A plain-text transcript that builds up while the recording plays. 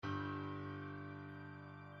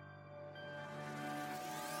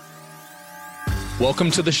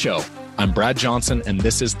Welcome to the show. I'm Brad Johnson, and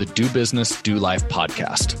this is the Do Business, Do Life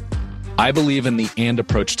podcast. I believe in the and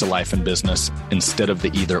approach to life and business instead of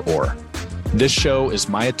the either or. This show is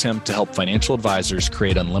my attempt to help financial advisors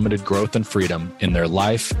create unlimited growth and freedom in their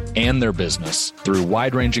life and their business through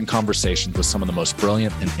wide-ranging conversations with some of the most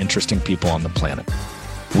brilliant and interesting people on the planet.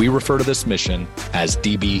 We refer to this mission as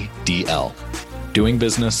DBDL, Doing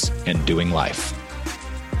Business and Doing Life.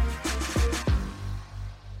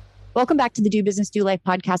 Welcome back to the Do Business, Do Life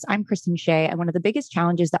podcast. I'm Kristen Shea, and one of the biggest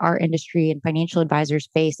challenges that our industry and financial advisors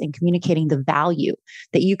face in communicating the value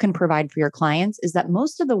that you can provide for your clients is that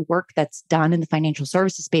most of the work that's done in the financial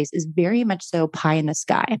services space is very much so pie in the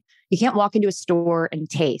sky. You can't walk into a store and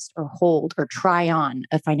taste or hold or try on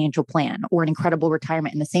a financial plan or an incredible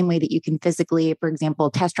retirement in the same way that you can physically, for example,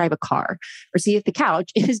 test drive a car or see if the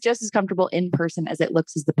couch is just as comfortable in person as it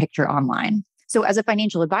looks as the picture online. So as a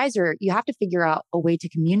financial advisor, you have to figure out a way to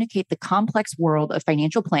communicate the complex world of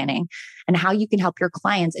financial planning and how you can help your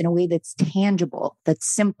clients in a way that's tangible, that's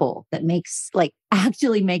simple, that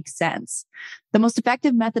actually makes sense. The most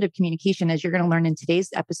effective method of communication, as you're going to learn in today's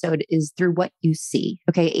episode, is through what you see.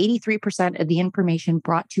 Okay, 83% of the information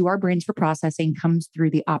brought to our brains for processing comes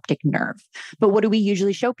through the optic nerve. But what do we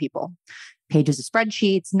usually show people? Pages of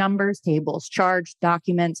spreadsheets, numbers, tables, charts,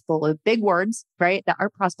 documents full of big words, right? That our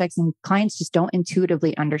prospects and clients just don't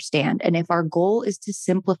intuitively understand. And if our goal is to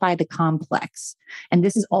simplify the complex, and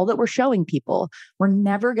this is all that we're showing people, we're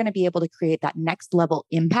never going to be able to create that next level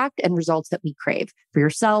impact and results that we crave for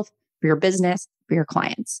yourself, for your business, for your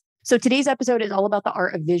clients. So today's episode is all about the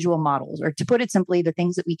art of visual models, or to put it simply, the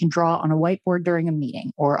things that we can draw on a whiteboard during a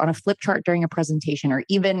meeting or on a flip chart during a presentation, or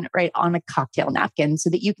even right on a cocktail napkin so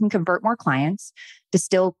that you can convert more clients,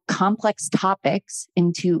 distill complex topics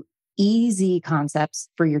into easy concepts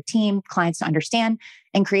for your team, clients to understand,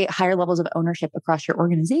 and create higher levels of ownership across your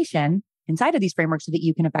organization inside of these frameworks so that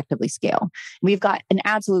you can effectively scale. We've got an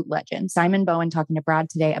absolute legend, Simon Bowen, talking to Brad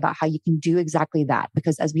today about how you can do exactly that.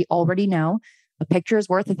 Because as we already know, a picture is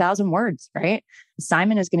worth 1,000 words, right?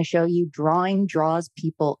 Simon is going to show you drawing draws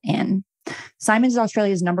people in. Simon is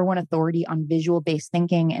Australia's #1 authority on visual-based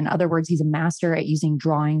thinking. In other words, he's a master at using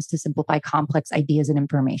drawings to simplify complex ideas and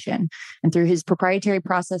information. And through his proprietary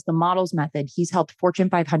process, the Models Method, he's helped Fortune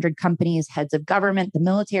 500 companies, heads of government, the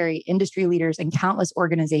military, industry leaders, and countless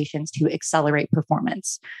organizations to accelerate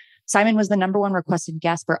performance. Simon was the #1 requested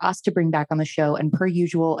guest for us to bring back on the show. And per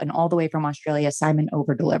usual, and all the way from Australia, Simon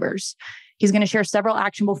over-delivers. He's going to share several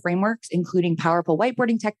actionable frameworks, including powerful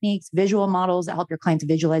whiteboarding techniques, visual models that help your clients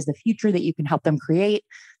visualize the future that you can help them create,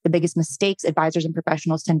 the biggest mistakes advisors and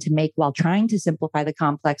professionals tend to make while trying to simplify the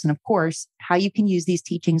complex, and of course, how you can use these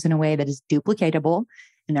teachings in a way that is duplicatable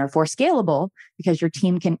and therefore scalable because your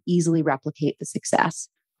team can easily replicate the success.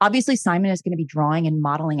 Obviously, Simon is going to be drawing and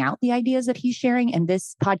modeling out the ideas that he's sharing, and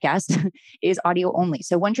this podcast is audio only.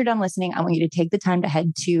 So once you're done listening, I want you to take the time to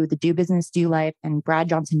head to the Do Business, Do Life and Brad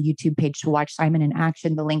Johnson YouTube page to watch Simon in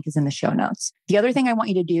action. The link is in the show notes. The other thing I want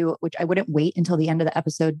you to do, which I wouldn't wait until the end of the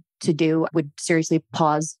episode to do, I would seriously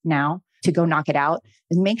pause now to go knock it out,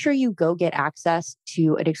 is make sure you go get access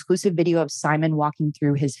to an exclusive video of Simon walking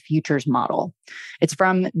through his futures model. It's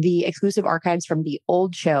from the exclusive archives from the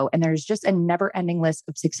old show. And there's just a never-ending list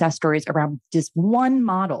of success stories around just one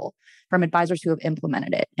model from advisors who have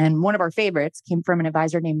implemented it. And one of our favorites came from an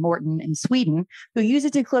advisor named Morton in Sweden, who used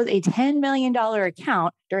it to close a $10 million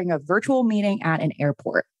account during a virtual meeting at an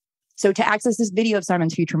airport. So to access this video of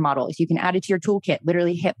Simon's future model, if you can add it to your toolkit,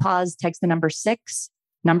 literally hit pause, text the number 6,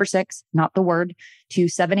 not the word, to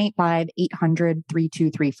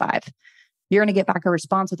 785-800-3235. You're going to get back a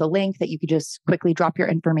response with a link that you could just quickly drop your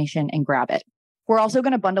information and grab it. We're also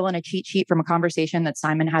going to bundle in a cheat sheet from a conversation that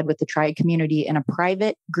Simon had with the Triad community in a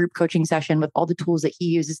private group coaching session with all the tools that he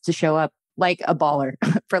uses to show up like a baller,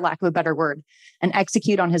 for lack of a better word, and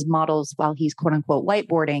execute on his models while he's quote unquote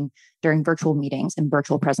whiteboarding during virtual meetings and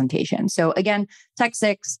virtual presentations. So again, text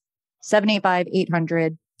 6,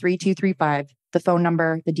 785-800-3235. The phone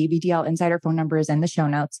number, the DBDL Insider phone number is in the show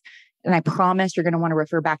notes. And I promise you're going to want to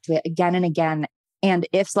refer back to it again and again. And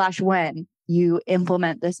if/when you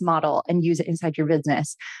implement this model and use it inside your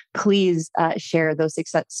business, please share those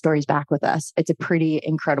success stories back with us. It's a pretty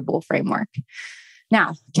incredible framework.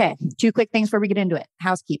 Now, okay, 2 quick things before we get into it.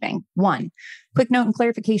 Housekeeping. 1, quick note and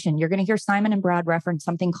clarification. You're going to hear Simon and Brad reference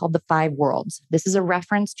something called the 5 worlds. This is a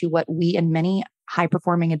reference to what we and many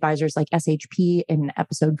high-performing advisors like SHP in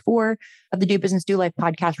episode 4 of the Do Business, Do Life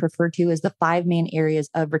podcast refer to as the 5 main areas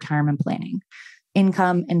of retirement planning: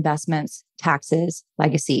 income, investments, taxes,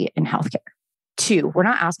 legacy, and healthcare. 2, we're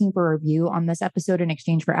not asking for a review on this episode in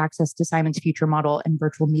exchange for access to Simon's future model and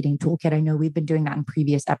virtual meeting toolkit. I know we've been doing that in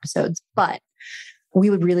previous episodes, but We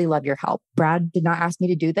would really love your help. Brad did not ask me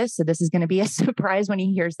to do this, so this is going to be a surprise when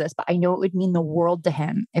he hears this, but I know it would mean the world to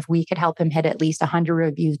him if we could help him hit at least 100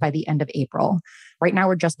 reviews by the end of April. Right now,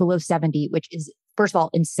 we're just below 70, which is, first of all,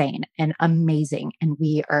 insane and amazing. And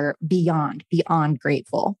we are beyond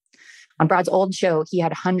grateful. On Brad's old show, he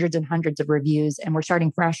had hundreds and hundreds of reviews, and we're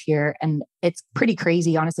starting fresh here. And it's pretty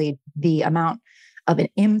crazy, honestly, the amount of an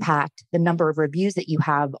impact, the number of reviews that you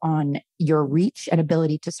have on your reach and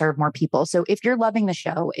ability to serve more people. So if you're loving the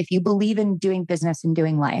show, if you believe in doing business and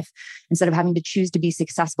doing life, instead of having to choose to be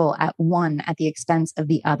successful at one at the expense of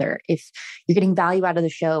the other, if you're getting value out of the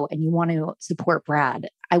show and you want to support Brad,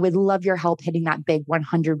 I would love your help hitting that big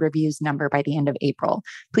 100 reviews number by the end of April.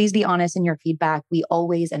 Please be honest in your feedback. We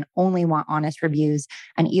always and only want honest reviews.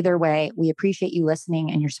 And either way, we appreciate you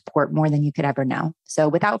listening and your support more than you could ever know. So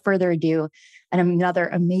without further ado, and another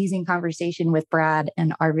amazing conversation with Brad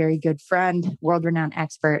and our very good friend, world-renowned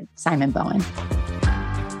expert, Simon Bowen.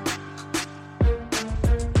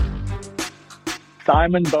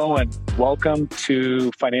 Simon Bowen, welcome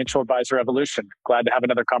to Financial Advisor Evolution. Glad to have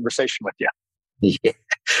another conversation with you. Yeah,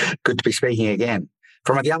 good to be speaking again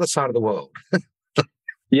from the other side of the world.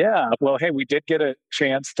 Yeah, well, hey, we did get a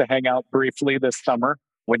chance to hang out briefly this summer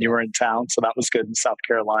when you were in town, so that was good in South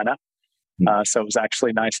Carolina. So it was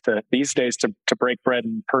actually nice these days to break bread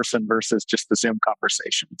in person versus just the Zoom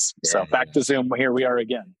conversations. Yeah, so back to Zoom, here we are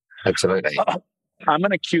again. Absolutely. I'm going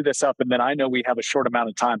to cue this up, and then I know we have a short amount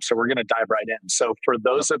of time, so we're going to dive right in. So for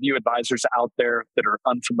those of you advisors out there that are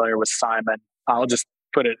unfamiliar with Simon, I'll just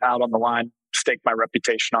put it out on the line, stake my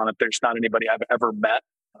reputation on it. There's not anybody I've ever met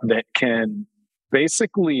that can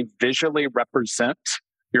basically visually represent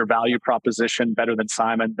your value proposition better than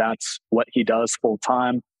Simon. That's what he does full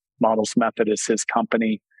time. Models Method is his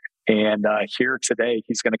company. And here today,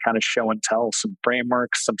 he's going to kind of show and tell some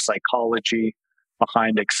frameworks, some psychology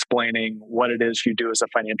behind explaining what it is you do as a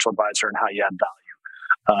financial advisor and how you add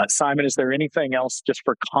value. Simon, is there anything else just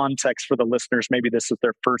for context for the listeners? Maybe this is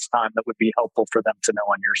their first time that would be helpful for them to know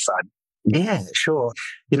on your side. Yeah, sure.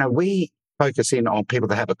 We focus in on people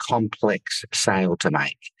that have a complex sale to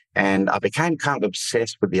make. And I became kind of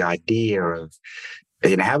obsessed with the idea of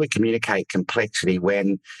how we communicate complexity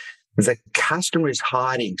when the customer is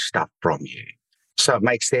hiding stuff from you. So it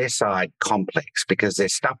makes their side complex because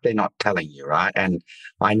there's stuff they're not telling you, right? And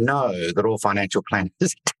I know that all financial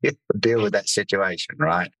planners deal with that situation,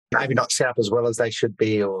 right? Maybe not set up as well as they should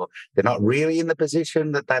be, or they're not really in the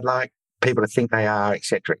position that they'd like people to think they are, et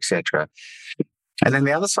cetera, et cetera. And then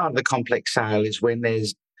the other side of the complex sale is when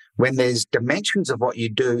there's dimensions of what you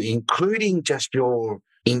do, including just your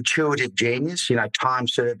intuitive genius, time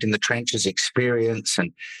served in the trenches experience,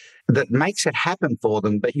 and that makes it happen for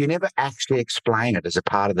them, but you never actually explain it as a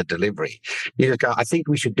part of the delivery. You just go, I think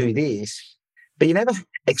we should do this, but you never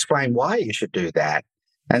explain why you should do that.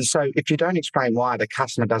 And so if you don't explain why, the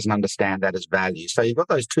customer doesn't understand that as value. So you've got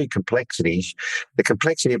those two complexities, the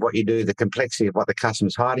complexity of what you do, the complexity of what the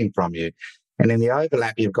customer's hiding from you. And in the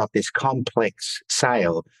overlap, you've got this complex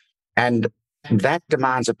sale, and that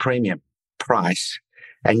demands a premium price.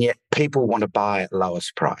 And yet people want to buy at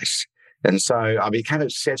lowest price. And so I became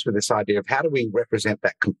obsessed with this idea of how do we represent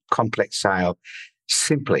that complex sale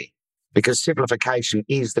simply? Because simplification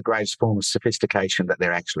is the greatest form of sophistication that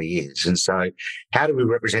there actually is. And so how do we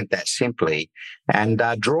represent that simply? And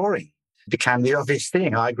drawing became the obvious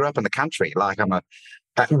thing. I grew up in the country, I'm a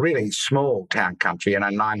really small town country,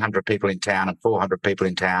 900 people in town and 400 people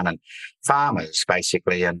in town and farmers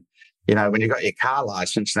basically. And when you got your car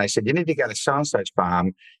license and they said, you need to go to so-and-so's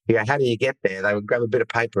farm, you go, how do you get there? They would grab a bit of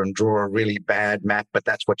paper and draw a really bad map, but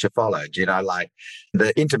that's what you followed.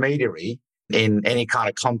 The intermediary in any kind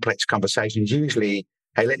of complex conversation is usually,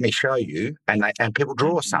 hey, let me show you. And people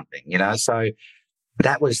draw something, So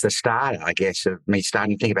that was the start, I guess, of me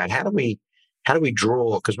starting to think about how do we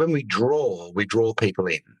draw? Because when we draw people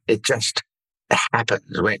in. It just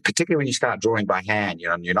happens, particularly when you start drawing by hand,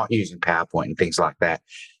 and you're not using PowerPoint and things like that.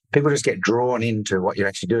 People just get drawn into what you're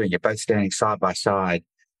actually doing. You're both standing side by side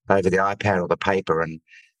over the iPad or the paper. And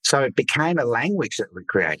so it became a language that we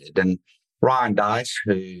created. And Ryan Dice,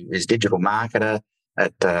 who is digital marketer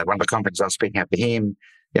at one of the conferences I was speaking at for him,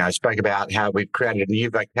 spoke about how we've created a new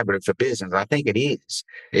vocabulary for business. I think it is.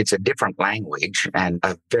 It's a different language and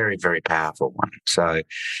a very, very powerful one. So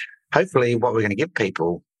hopefully what we're going to give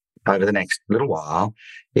people over the next little while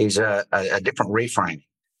is a different reframing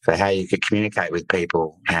for how you could communicate with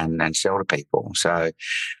people and sell to people. So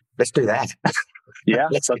let's do that. Yeah,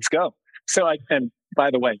 let's go. So, and by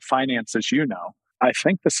the way, finance, as you know, I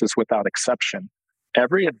think this is without exception.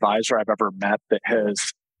 Every advisor I've ever met that has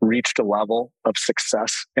reached a level of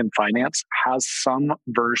success in finance has some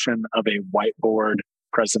version of a whiteboard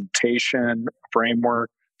presentation, framework,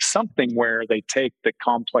 something where they take the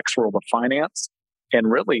complex world of finance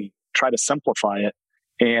and really try to simplify it.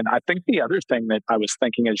 And I think the other thing that I was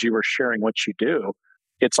thinking as you were sharing what you do,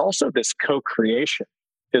 it's also this co-creation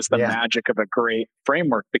is the magic of a great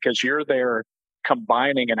framework, because you're there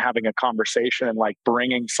combining and having a conversation and like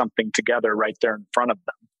bringing something together right there in front of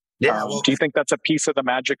them. Yeah. Do you think that's a piece of the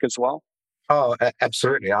magic as well? Oh,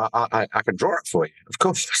 absolutely. I can draw it for you, of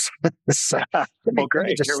course. So, well,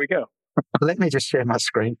 great. Here we go. Let me just share my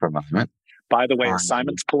screen for a moment. By the way,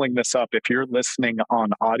 Simon's pulling this up. If you're listening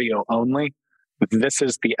on audio only, this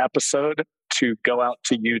is the episode. To go out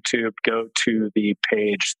to YouTube, go to the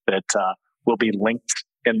page that will be linked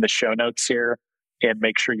in the show notes here, and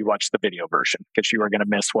make sure you watch the video version, because you are going to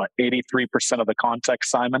miss 83% of the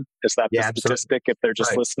context, Simon? Is that the statistic if they're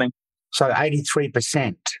just listening? So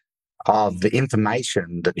 83% of the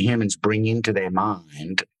information that humans bring into their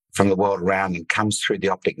mind from the world around them comes through the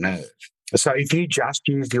optic nerve. So if you just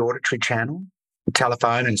use the auditory channel,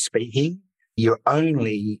 telephone and speaking, you're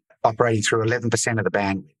only operating through 11% of the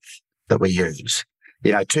bandwidth that we use.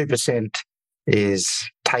 2%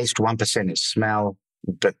 is taste, 1% is smell,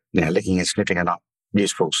 but licking and sniffing are not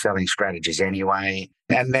useful selling strategies anyway.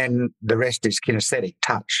 And then the rest is kinesthetic,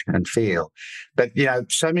 touch and feel. But,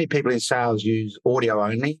 so many people in sales use audio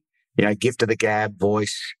only, gift of the gab,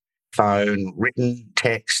 voice, phone, written,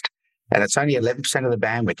 text, and it's only 11% of the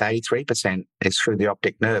bandwidth. 83% is through the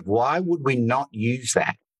optic nerve. Why would we not use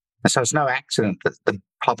that? And so it's no accident that the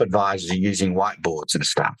top advisors are using whiteboards and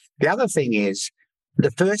stuff. The other thing is,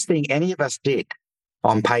 the first thing any of us did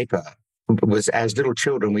on paper was, as little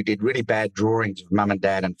children, we did really bad drawings of mum and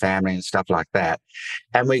dad and family and stuff like that.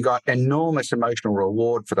 And we got enormous emotional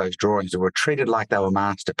reward for those drawings that were treated like they were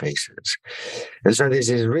masterpieces. And so there's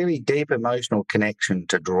this really deep emotional connection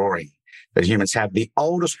to drawing that humans have. The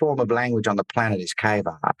oldest form of language on the planet is cave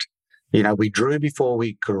art. We drew before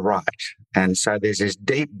we could write. And so there's this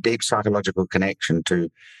deep, deep psychological connection to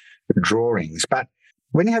drawings. But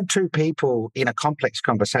when you have two people in a complex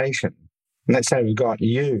conversation, and let's say we've got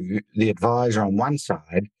you, the advisor, on one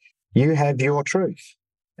side, you have your truth.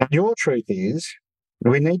 And your truth is,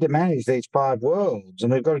 we need to manage these 5 worlds,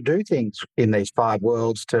 and we've got to do things in these 5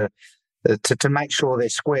 worlds to make sure they're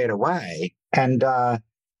squared away. And the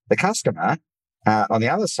customer on the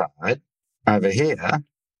other side, over here,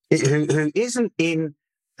 who isn't in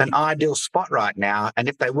an ideal spot right now, and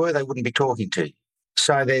if they were, they wouldn't be talking to you.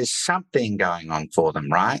 So there's something going on for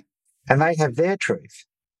them, right? And they have their truth.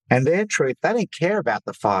 And their truth, they don't care about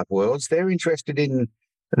the 5 worlds. They're interested in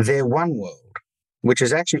their one world, which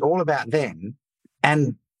is actually all about them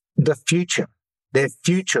and the future, their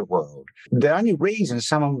future world. The only reason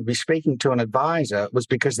someone would be speaking to an advisor was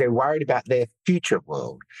because they're worried about their future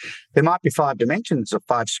world. There might be 5 dimensions or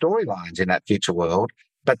 5 storylines in that future world,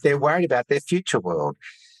 but they're worried about their future world.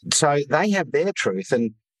 So they have their truth.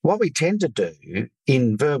 And what we tend to do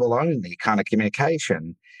in verbal only kind of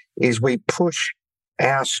communication is we push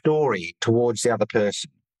our story towards the other person.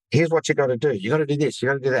 Here's what you got to do. You got to do this. You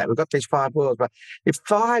got to do that. We've got these 5 worlds. But if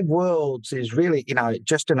 5 worlds is really,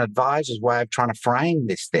 just an advisor's way of trying to frame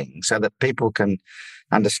this thing so that people can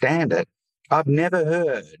understand it, I've never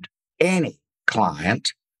heard any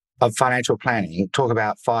client of financial planning talk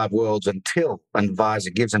about 5 worlds until an advisor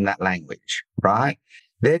gives them that language, right?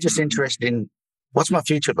 They're just interested in, what's my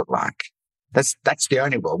future look like? That's the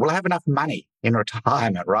only world. Will I have enough money in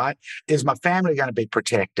retirement, right? Is my family going to be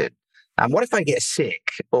protected? What if I get sick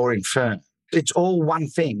or infirm? It's all one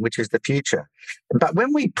thing, which is the future. But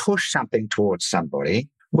when we push something towards somebody,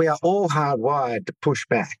 we are all hardwired to push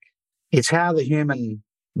back. It's how the human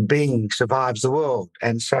being survives the world.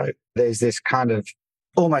 And so there's this kind of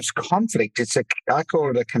almost conflict. I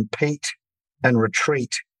call it a compete and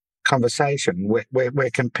retreat conversation.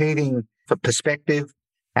 We're competing for perspective,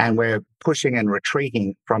 and we're pushing and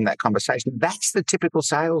retreating from that conversation. That's the typical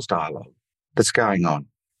sales dialogue that's going on.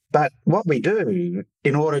 But what we do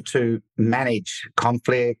in order to manage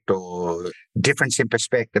conflict or difference in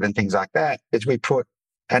perspective and things like that is we put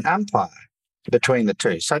an umpire between the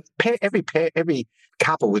two. So every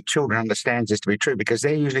couple with children understands this to be true, because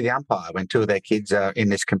they're usually the umpire when 2 of their kids are in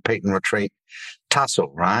this compete and retreat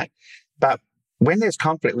tussle, right? But when there's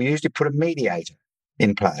conflict, we usually put a mediator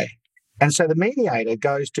in play. And so the mediator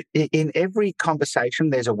goes to, in every conversation,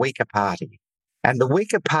 there's a weaker party. And the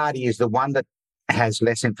weaker party is the one that has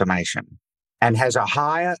less information and has a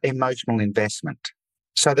higher emotional investment.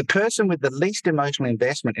 So the person with the least emotional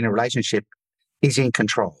investment in a relationship is in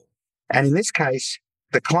control. And in this case,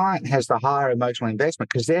 the client has the higher emotional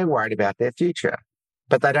investment because they're worried about their future.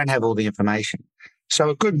 but they don't have all the information. So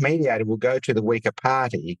a good mediator will go to the weaker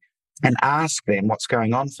party and ask them what's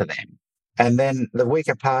going on for them. And then the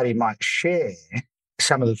weaker party might share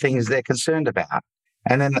some of the things they're concerned about.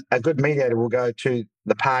 And then a good mediator will go to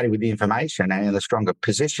the party with the information and in the stronger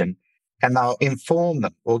position, and they'll inform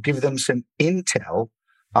them or give them some intel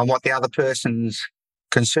on what the other person's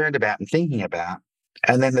concerned about and thinking about.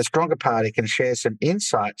 And then the stronger party can share some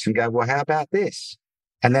insights and go, well, how about this?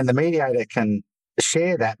 And then the mediator can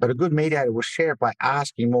share that, but a good mediator will share it by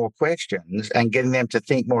asking more questions and getting them to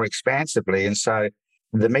think more expansively. And so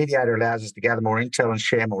the mediator allows us to gather more intel and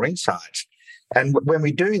share more insights. And when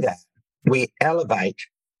we do that, we elevate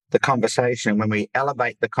the conversation. When we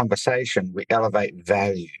elevate the conversation, we elevate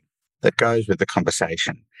value that goes with the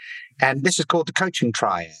conversation. And this is called the coaching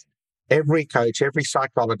triad. Every coach, every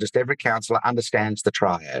psychologist, every counselor understands the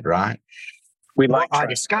triad, right? We like I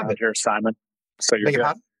triads discovered around here, Simon. So you're Beg your good.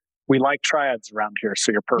 pardon? We like triads around here,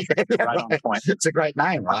 so you're perfect. Yeah, right on point. It's a great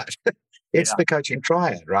name, right? It's the coaching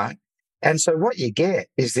triad, right? And so what you get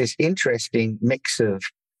is this interesting mix of,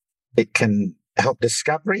 it can help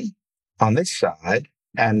discovery on this side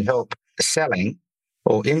and help selling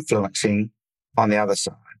or influencing on the other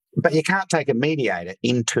side. But you can't take a mediator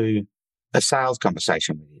into a sales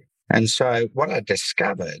conversation with you. And so what I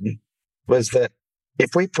discovered was that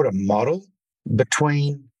if we put a model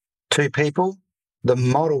between two people, the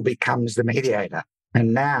model becomes the mediator.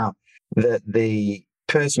 And now the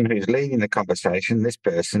person who's leading the conversation, this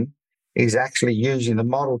person, is actually using the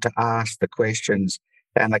model to ask the questions,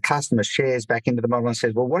 and the customer shares back into the model and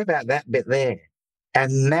says, well, what about that bit there?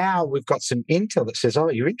 And now we've got some intel that says, oh,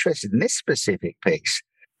 you're interested in this specific piece.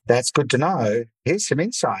 That's good to know. Here's some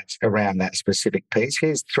insights around that specific piece.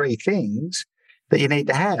 Here's 3 things that you need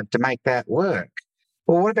to have to make that work.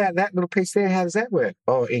 Well, what about that little piece there? How does that work?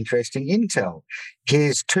 Oh, interesting intel.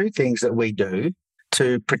 Here's 2 things that we do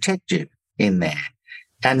to protect you in there.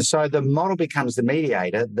 And so the model becomes the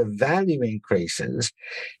mediator, the value increases.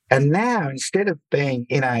 And now, instead of being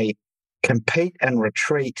in a compete and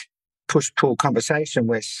retreat, push-pull conversation,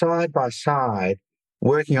 we're side by side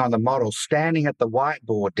working on the model, standing at the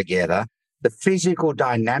whiteboard together. The physical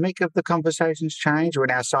dynamic of the conversations change. We're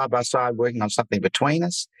now side by side working on something between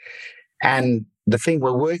us. And the thing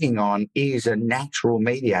we're working on is a natural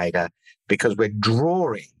mediator because we're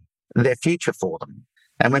drawing their future for them.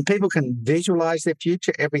 And when people can visualize their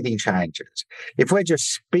future, everything changes. If we're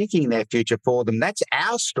just speaking their future for them, that's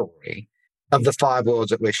our story of the 5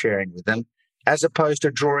 worlds that we're sharing with them, as opposed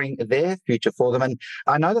to drawing their future for them. And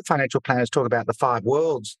I know the financial planners talk about the 5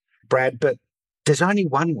 worlds, Brad, but there's only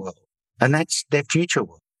one world, and that's their future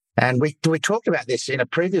world. And we talked about this in a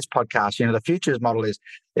previous podcast. You know, the futures model is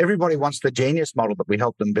everybody wants the genius model that we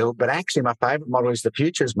help them build, but actually my favorite model is the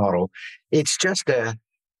futures model. It's just a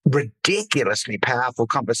ridiculously powerful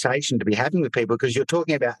conversation to be having with people because you're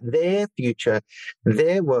talking about their future,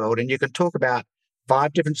 their world, and you can talk about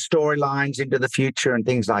 5 different storylines into the future and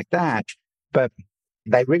things like that. But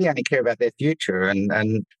they really only care about their future,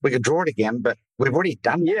 and we could draw it again, but we've already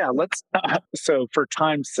done it. Yeah, let's. So for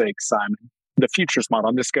time's sake, Simon, the futures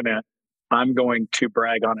model, I'm going to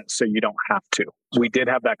brag on it so you don't have to. We did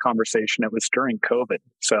have that conversation. It was during COVID.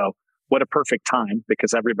 So what a perfect time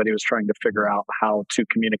because everybody was trying to figure out how to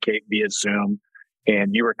communicate via Zoom.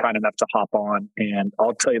 And you were kind enough to hop on. And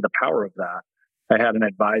I'll tell you the power of that. I had an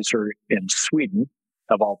advisor in Sweden,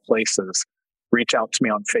 of all places, reach out to me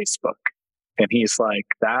on Facebook. And he's like,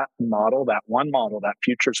 that model, that one model, that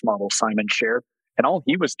futures model Simon shared. And all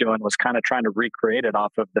he was doing was kind of trying to recreate it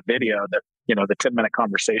off of the video that, you know, the 10-minute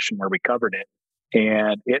conversation where we covered it.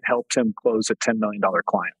 And it helped him close a $10 million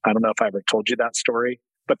client. I don't know if I ever told you that story,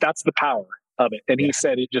 but that's the power of it. And he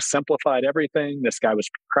said it just simplified everything. This guy was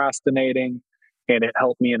procrastinating and it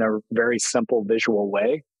helped me in a very simple visual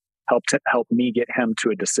way, helped me get him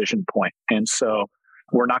to a decision point. And so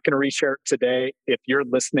we're not going to reshare it today. If you're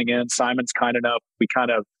listening in, Simon's kind enough. We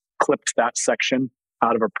kind of clipped that section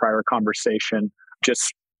out of a prior conversation.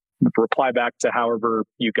 Just reply back to however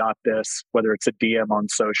you got this, whether it's a DM on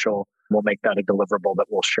social. We'll make that a deliverable that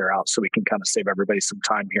we'll share out so we can kind of save everybody some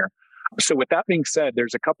time here. So with that being said,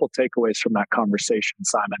 there's a couple of takeaways from that conversation,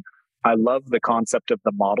 Simon. I love the concept of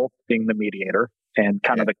the model being the mediator and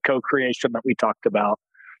kind of the co-creation that we talked about.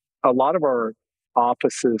 A lot of our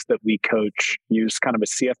offices that we coach use kind of a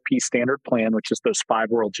CFP standard plan, which is those 5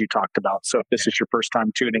 worlds you talked about. So if this is your first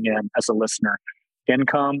time tuning in as a listener,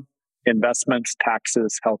 income, investments,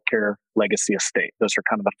 taxes, healthcare, legacy, estate. Those are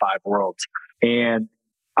kind of the 5 worlds. And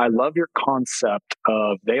I love your concept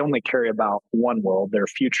of they only care about one world, their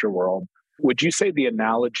future world. Would you say the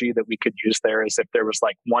analogy that we could use there is if there was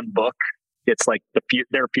like one book It's like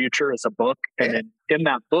their future is a book. And then in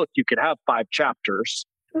that book, you could have 5 chapters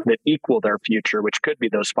that equal their future, which could be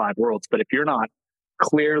those 5 worlds. But if you're not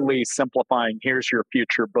clearly simplifying, here's your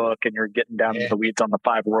future book, and you're getting down into the weeds on the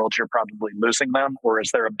 5 worlds, you're probably losing them. Or is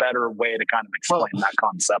there a better way to kind of explain that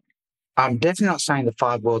concept? I'm definitely not saying the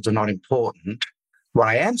 5 worlds are not important. What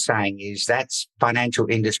I am saying is that's financial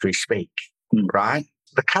industry speak, right?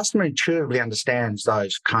 The customer intuitively understands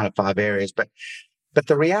those kind of 5 areas, but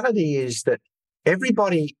the reality is that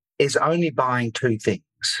everybody is only buying 2 things.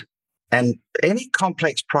 And any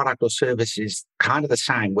complex product or service is kind of the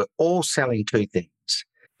same. We're all selling 2 things.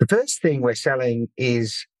 The first thing we're selling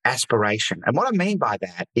is aspiration. And what I mean by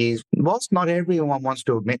that is, whilst not everyone wants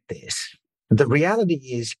to admit this, the reality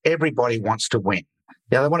is everybody wants to win.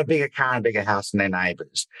 They want a bigger car and a bigger house than their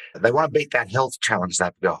neighbours. They want to beat that health challenge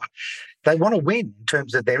they've got. They want to win in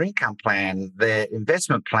terms of their income plan, their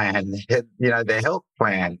investment plan, their health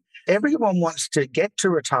plan. Everyone wants to get to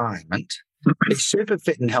retirement, be super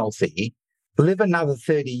fit and healthy, live another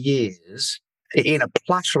 30 years in a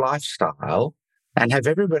plush lifestyle, and have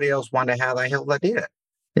everybody else wonder how the hell they did it.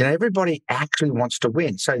 Everybody actually wants to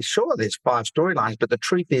win. So sure, there's 5 storylines, but the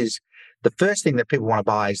truth is the first thing that people want to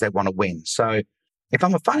buy is they want to win. So if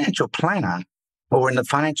I'm a financial planner or in the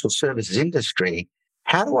financial services industry,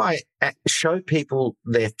 how do I show people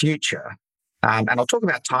their future? And I'll talk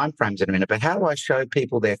about timeframes in a minute, but how do I show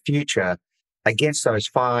people their future against those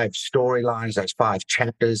 5 storylines, those 5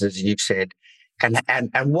 chapters, as you've said,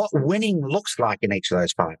 and what winning looks like in each of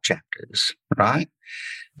those 5 chapters, right?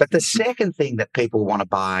 But the second thing that people want to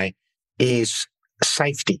buy is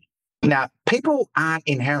safety. Now, people aren't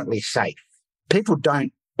inherently safe. People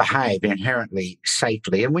don't behave inherently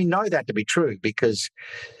safely. And we know that to be true because,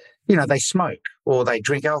 they smoke or they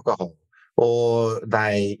drink alcohol or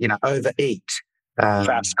they, overeat.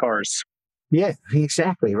 Fast cars. Yeah,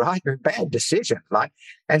 exactly, right? A bad decision.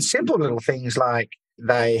 And simple little things like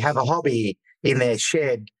they have a hobby in their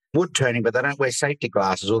shed, wood turning, but they don't wear safety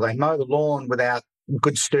glasses, or they mow the lawn without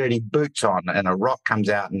good sturdy boots on and a rock comes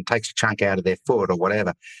out and takes a chunk out of their foot or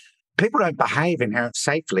whatever. People don't behave inherently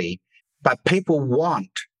safely, but people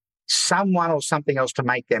want someone or something else to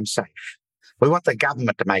make them safe. We want the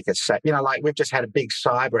government to make us safe. We've just had a big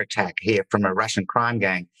cyber attack here from a Russian crime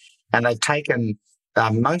gang, and they've taken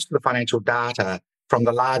most of the financial data from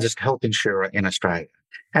the largest health insurer in Australia.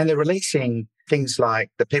 And they're releasing things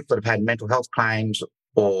like the people that have had mental health claims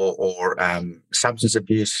or substance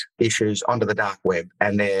abuse issues onto the dark web,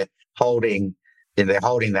 and they're holding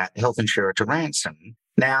that health insurer to ransom.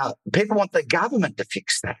 Now, people want the government to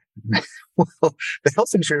fix that. Well, the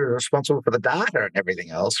health insurer is responsible for the data and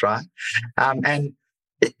everything else, right? And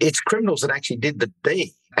it's criminals that actually did the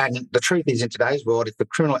deed. And the truth is, in today's world, if the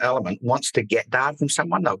criminal element wants to get data from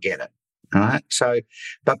someone, they'll get it. All right. So,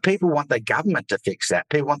 but people want the government to fix that.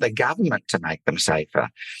 People want the government to make them safer.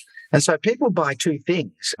 And so people buy 2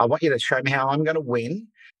 things. I want you to show me how I'm going to win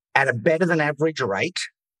at a better than average rate.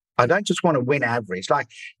 I don't just want to win average.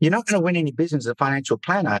 You're not going to win any business as a financial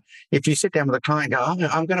planner if you sit down with a client and go,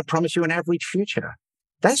 I'm going to promise you an average future.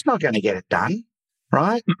 That's not going to get it done,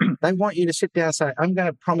 right? They want you to sit down and say, I'm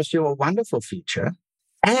going to promise you a wonderful future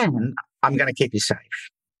and I'm going to keep you safe.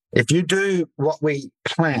 If you do what we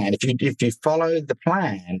plan, if you follow the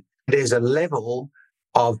plan, there's a level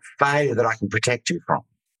of failure that I can protect you from.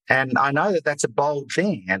 And I know that that's a bold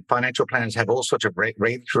thing, and financial planners have all sorts of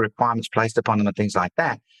regulatory requirements placed upon them and things like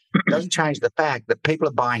that. It doesn't change the fact that people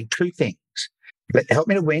are buying 2 things. Help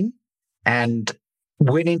me to win and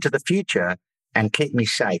win into the future and keep me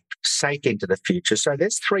safe into the future. So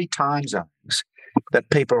there's 3 time zones that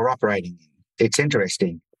people are operating in. It's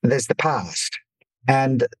interesting. There's the past.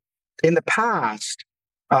 And in the past,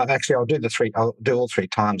 actually, I'll do all 3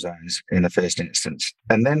 time zones in the first instance.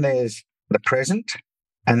 And then there's the present,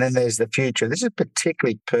 and then there's the future. This is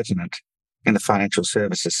particularly pertinent in the financial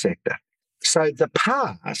services sector. So the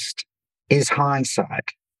past is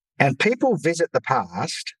hindsight, and people visit the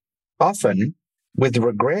past often with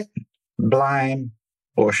regret, blame,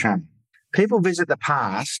 or shame. People visit the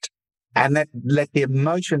past and let the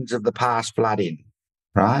emotions of the past flood in,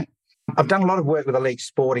 right? I've done a lot of work with elite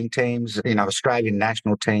sporting teams, Australian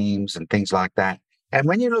national teams and things like that. And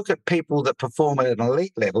when you look at people that perform at an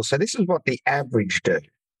elite level, so this is what the average do.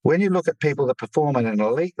 When you look at people that perform at an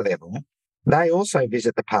elite level, they also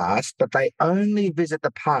visit the past, but they only visit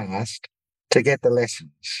the past to get the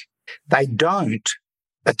lessons. They don't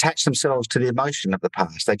attach themselves to the emotion of the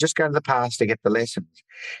past. They just go to the past to get the lessons.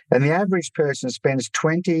 And the average person spends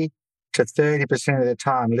 20 to 30% of their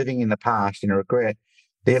time living in the past in regret.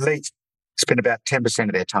 The elites spend about 10%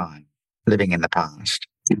 of their time living in the past.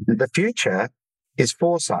 The future is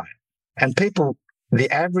foresight. And the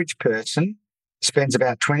average person spends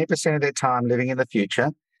about 20% of their time living in the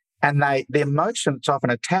future. And the emotion that's often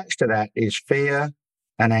attached to that is fear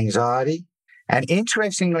and anxiety. And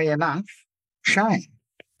interestingly enough, shame.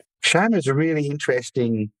 Shame is a really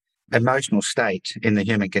interesting emotional state in the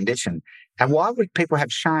human condition. And why would people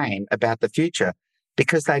have shame about the future?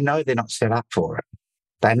 Because they know they're not set up for it.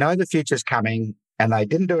 They know the future's coming and they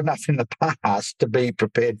didn't do enough in the past to be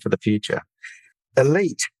prepared for the future.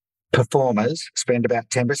 Elite performers spend about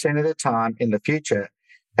 10% of their time in the future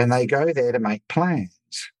and they go there to make plans.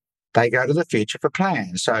 They go to the future for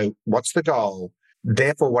plans. So what's the goal?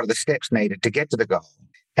 Therefore, what are the steps needed to get to the goal?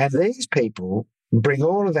 And these people bring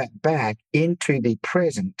all of that back into the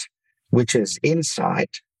present, which is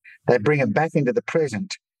insight. They bring it back into the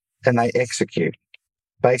present and they execute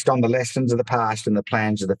based on the lessons of the past and the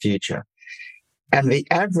plans of the future. And the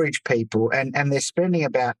average people, and they're spending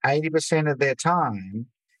about 80% of their time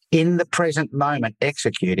in the present moment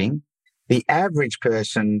executing. The average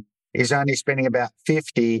person is only spending about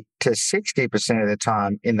 50 to 60% of their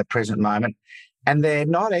time in the present moment. And they're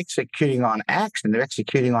not executing on action, they're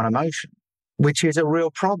executing on emotion, which is a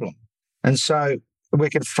real problem. And so we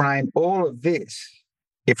can frame all of this,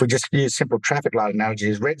 if we just use simple traffic light analogy,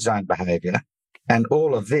 as red zone behavior, and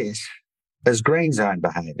all of this as green zone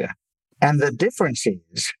behavior. And the difference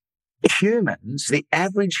is humans, the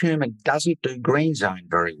average human doesn't do green zone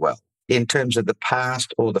very well in terms of the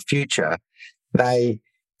past or the future.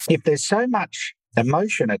 If there's so much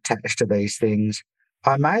emotion attached to these things,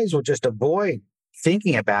 I may as well just avoid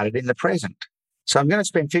thinking about it in the present. So I'm going to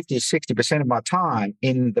spend 50, 60% of my time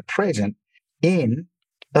in the present in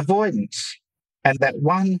avoidance. And that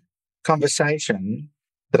one conversation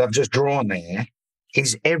that I've just drawn there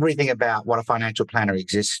is everything about what a financial planner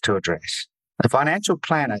exists to address. A financial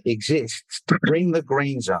planner exists to bring the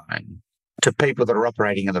green zone to people that are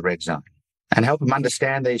operating in the red zone and help them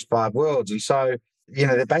understand these 5 worlds. And so,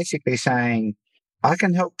 they're basically saying, I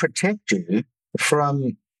can help protect you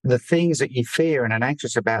from the things that you fear and are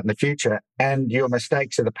anxious about in the future and your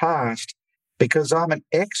mistakes of the past, because I'm an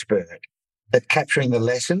expert at capturing the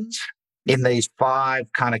lessons in these 5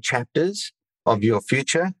 kind of chapters of your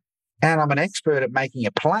future. And I'm an expert at making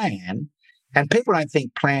a plan. And people don't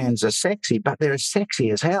think plans are sexy, but they're as sexy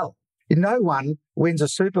as hell. No one wins a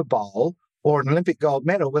Super Bowl or an Olympic gold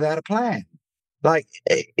medal without a plan. Like,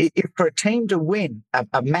 if for a team to win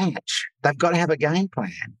a match, they've got to have a game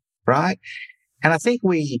plan, right? And I think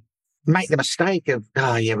we make the mistake of,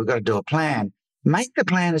 we've got to do a plan. Make the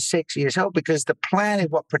plan as sexy as hell, because the plan is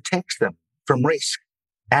what protects them from risk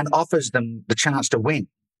and offers them the chance to win,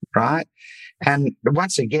 right? And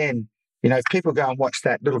once again, if people go and watch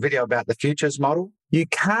that little video about the futures model, you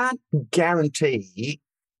can't guarantee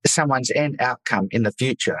someone's end outcome in the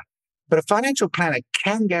future. But a financial planner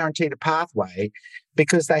can guarantee the pathway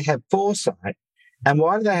because they have foresight. And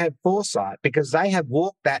why do they have foresight? Because they have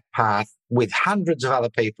walked that path with hundreds of other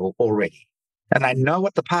people already. And they know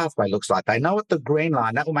what the pathway looks like. They know what the green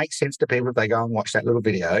line, that will make sense to people if they go and watch that little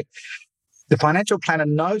video. The financial planner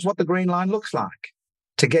knows what the green line looks like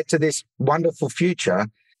to get to this wonderful future.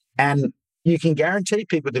 And you can guarantee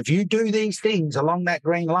people that if you do these things along that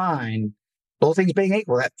green line, all things being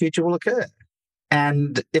equal, that future will occur.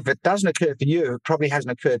 And if it doesn't occur for you, it probably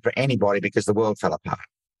hasn't occurred for anybody because the world fell apart.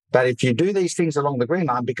 But if you do these things along the green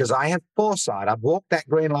line, because I have foresight, I've walked that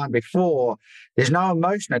green line before, there's no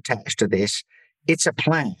emotion attached to this, it's a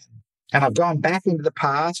plan. And I've gone back into the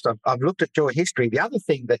past, I've looked at your history. The other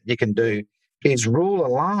thing that you can do is rule a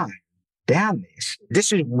line down this.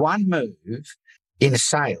 This is one move in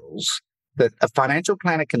sales that a financial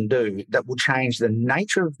planner can do that will change the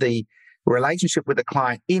nature of the relationship with the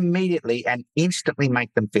client immediately and instantly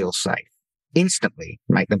make them feel safe. Instantly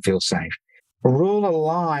make them feel safe. Rule a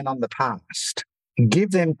line on the past,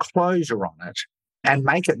 give them closure on it, and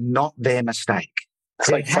make it not their mistake.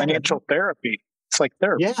 It's like financial therapy. It's like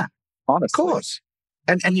therapy. Yeah, honestly. Of course.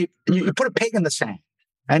 And you put a peg in the sand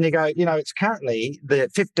and you go, it's currently the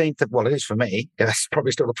 15th of, well, it is for me. It's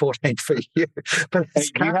probably still the 14th for you. But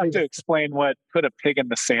you have to explain what put a pig in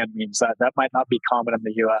the sand means. That might not be common in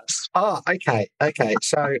the US. Oh, okay.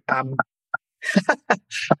 So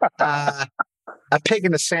a peg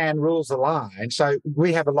in the sand rules the line. So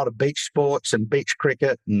we have a lot of beach sports and beach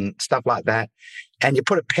cricket and stuff like that. And you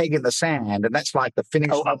put a peg in the sand, and that's like the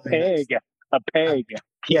finish line. A peg.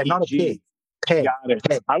 Yeah, not a pig. Peg. Got it.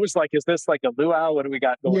 Peg. I was like, is this like a luau? What do we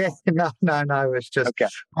got going on? No. It's just, Okay.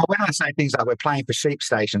 well, when I say things like we're playing for sheep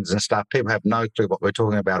stations and stuff, people have no clue what we're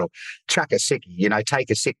talking about. Or chuck a sickie, take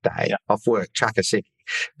a sick day off work, chuck a sickie.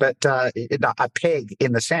 But a peg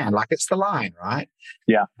in the sand, like it's the line, right?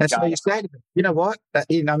 Yeah. And so you say to them, you know what?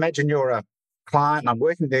 Imagine you're a client and I'm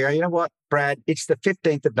working there. You know what, Brad? It's the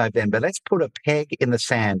 15th of November. Let's put a peg in the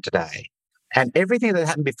sand today. And everything that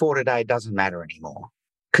happened before today doesn't matter anymore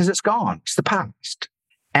because it's gone. It's the past.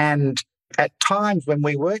 And at times when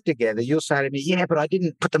we work together, you'll say to me, yeah, but I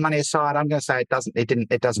didn't put the money aside. I'm going to say it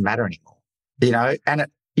doesn't matter anymore, and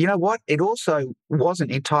you know what? It also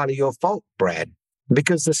wasn't entirely your fault, Brad,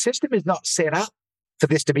 because the system is not set up for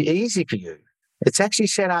this to be easy for you. It's actually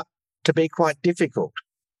set up to be quite difficult.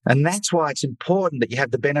 And that's why it's important that you have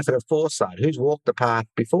the benefit of foresight. Who's walked the path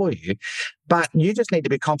before you? But you just need to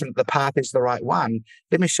be confident the path is the right one.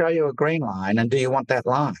 Let me show you a green line. And do you want that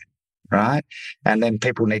line? Right? And then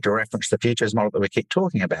people need to reference the futures model that we keep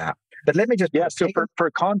talking about. But let me just... Yeah, so for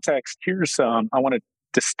context, here's, I want to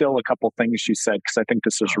distill a couple things you said, because I think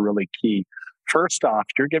this is really key. First off,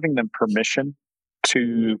 you're giving them permission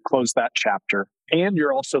to close that chapter. And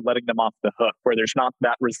you're also letting them off the hook where there's not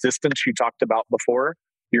that resistance you talked about before.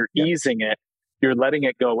 You're easing it. You're letting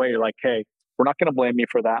it go away. You're like, hey, we're not going to blame you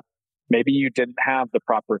for that. Maybe you didn't have the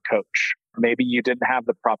proper coach. Maybe you didn't have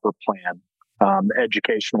the proper plan,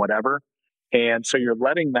 education, whatever. And so you're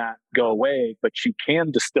letting that go away, but you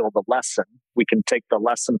can distill the lesson. We can take the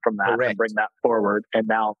lesson from that and bring that forward and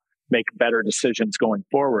now make better decisions going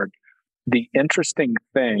forward. The interesting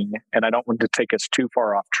thing, and I don't want to take us too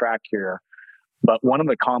far off track here, but one of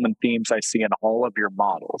the common themes I see in all of your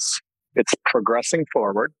models, it's progressing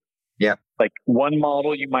forward. Yeah. Like one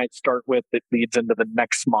model you might start with that leads into the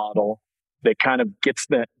next model that kind of gets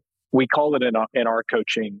we call it in our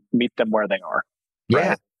coaching, meet them where they are. Yeah.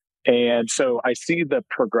 Right? And so I see the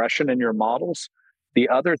progression in your models. The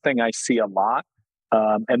other thing I see a lot,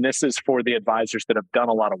 and this is for the advisors that have done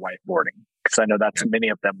a lot of whiteboarding, because I know that's many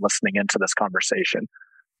of them listening into this conversation.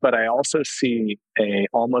 But I also see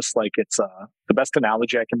almost like it's the best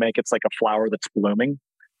analogy I can make. It's like a flower that's blooming.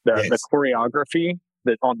 The choreography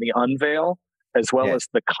that on the unveil, as well as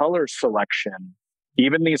the color selection,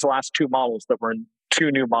 even these last two models that were in two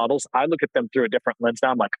new models, I look at them through a different lens now.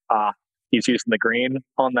 I'm like, he's using the green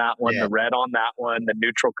on that one, the red on that one, the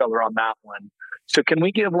neutral color on that one. So can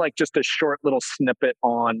we give like just a short little snippet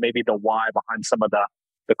on maybe the why behind some of the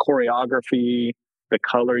choreography, the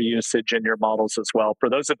color usage in your models as well, for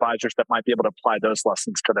those advisors that might be able to apply those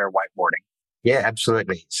lessons to their whiteboarding? Yeah,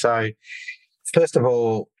 absolutely. So first of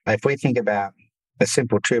all, if we think about a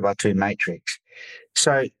simple 2x2 matrix,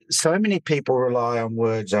 so many people rely on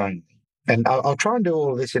words only. And I'll try and do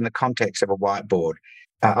all of this in the context of a whiteboard.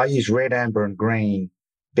 I use red, amber, and green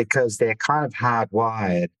because they're kind of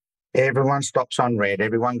hardwired. Everyone stops on red.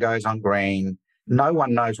 Everyone goes on green. No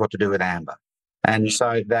one knows what to do with amber. And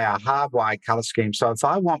so they are hardwired color schemes. So if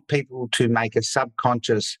I want people to make a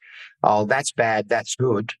subconscious, oh, that's bad, that's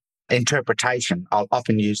good, interpretation, I'll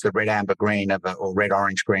often use the red, amber, green or red,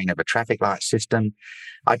 orange, green of a traffic light system.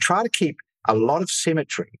 I try to keep a lot of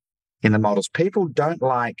symmetry in the models. People don't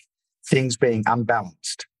like things being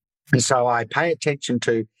unbalanced. And so I pay attention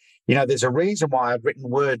to, there's a reason why I've written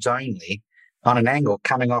words only on an angle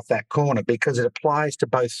coming off that corner, because it applies to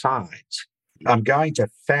both sides. I'm going to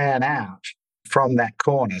fan out from that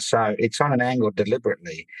corner. So it's on an angle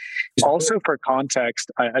deliberately. Also for context,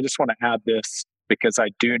 I just want to add this because I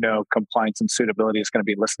do know compliance and suitability is going to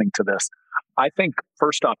be listening to this. I think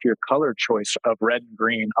first off, your color choice of red and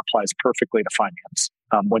green applies perfectly to finance.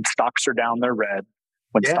 When stocks are down, they're red.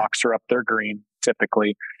 When stocks are up, they're green,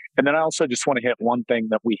 typically. And then I also just want to hit one thing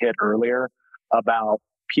that we hit earlier about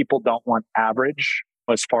people don't want average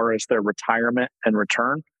as far as their retirement and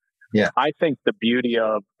return. Yeah. I think the beauty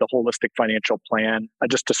of the holistic financial plan,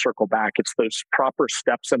 just to circle back, it's those proper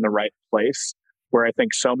steps in the right place where I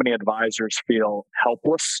think so many advisors feel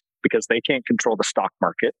helpless because they can't control the stock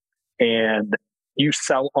market. And you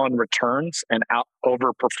sell on returns and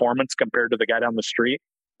over performance compared to the guy down the street.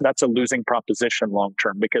 That's a losing proposition long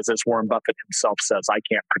term, because as Warren Buffett himself says, I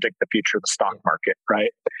can't predict the future of the stock market, right?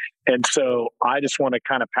 And so I just want to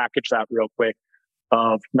kind of package that real quick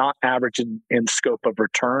of not average in scope of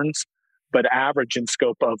returns, but average in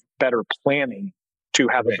scope of better planning to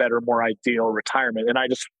have a better, more ideal retirement. And I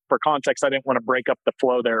just, for context, I didn't want to break up the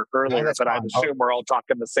flow there earlier, but I'd assume we're all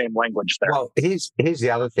talking the same language there. Well, here's the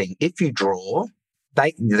other thing. If you draw,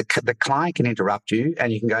 the client can interrupt you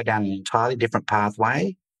and you can go down an entirely different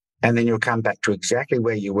pathway. And then you'll come back to exactly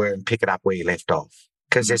where you were and pick it up where you left off,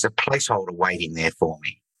 because there's a placeholder waiting there for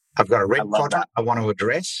me. I've got a red quadrant I want to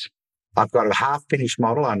address. I've got a half-finished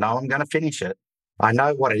model. I know I'm going to finish it. I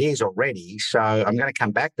know what it is already, so I'm going to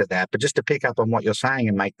come back to that. But just to pick up on what you're saying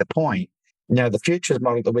and make the point, the futures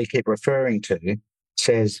model that we keep referring to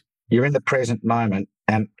says you're in the present moment,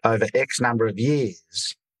 and over X number of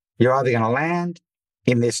years, you're either going to land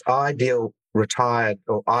in this ideal retired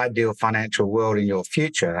or ideal financial world in your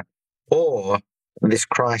future, or this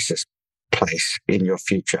crisis place in your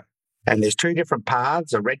future. And there's two different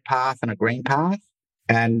paths, a red path and a green path.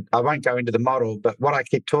 And I won't go into the model, but what I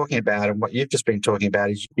keep talking about and what you've just been talking about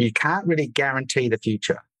is you can't really guarantee the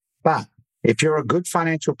future. But if you're a good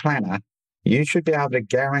financial planner, you should be able to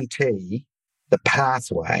guarantee the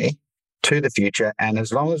pathway to the future. And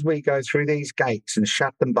as long as we go through these gates and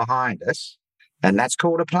shut them behind us, and that's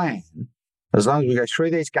called a plan, as long as we go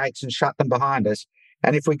through these gates and shut them behind us,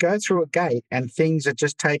 and if we go through a gate and things are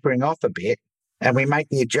just tapering off a bit, and we make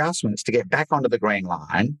the adjustments to get back onto the green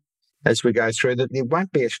line as we go through, that it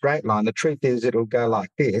won't be a straight line. The truth is it'll go like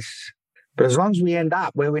this. But as long as we end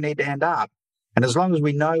up where we need to end up, and as long as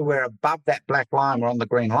we know we're above that black line, we're on the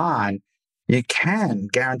green line, you can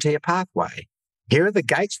guarantee a pathway. Here are the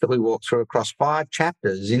gates that we walk through across 5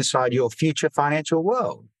 chapters inside your future financial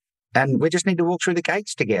world. And we just need to walk through the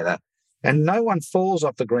gates together. And no one falls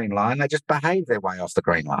off the green line. They just behave their way off the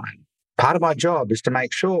green line. Part of my job is to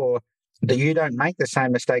make sure that you don't make the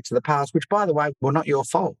same mistakes of the past, which, by the way, were not your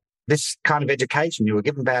fault. This kind of education, you were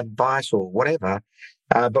given bad advice or whatever.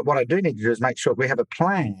 But what I do need to do is make sure we have a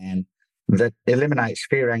plan that eliminates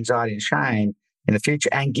fear, anxiety, and shame in the future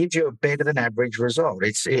and gives you a better than average result.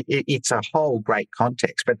 It's a whole great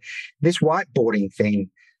context. But this whiteboarding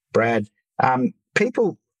thing, Brad,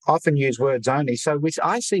 people often use words only. So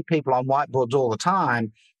I see people on whiteboards all the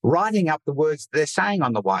time writing up the words they're saying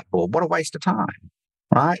on the whiteboard. What a waste of time,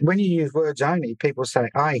 right? When you use words only, people say,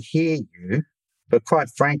 I hear you, but quite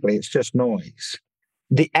frankly, it's just noise.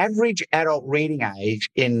 The average adult reading age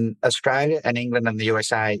in Australia and England and the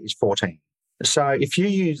USA is 14. So if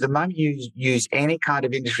you the moment you use any kind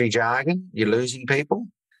of industry jargon, you're losing people.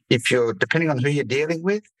 Depending on who you're dealing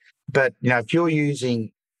with, but if you're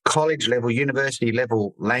using college level, university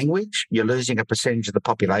level language, you're losing a percentage of the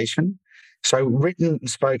population. So written and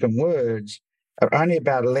spoken words are only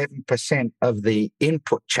about 11% of the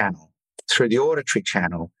input channel through the auditory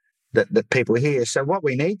channel that people hear. So what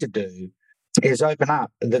we need to do is open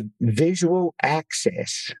up the visual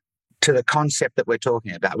access to the concept that we're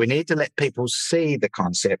talking about. We need to let people see the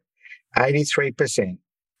concept. 83%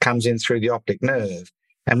 comes in through the optic nerve.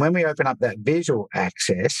 And when we open up that visual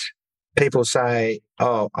access, people say,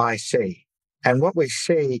 oh, I see. And what we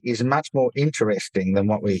see is much more interesting than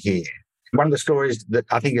what we hear. One of the stories that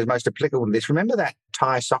I think is most applicable to this, remember that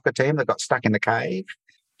Thai soccer team that got stuck in the cave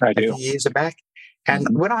I do. a few years back? And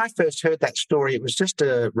when I first heard that story, it was just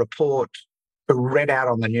a report read out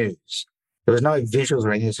on the news. There was no visuals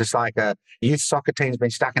or anything. It's just like a youth soccer team's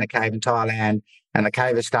been stuck in a cave in Thailand and the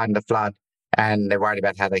cave is starting to flood and they're worried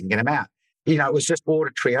about how they can get them out. It was just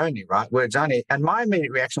auditory only, right? Words only. And my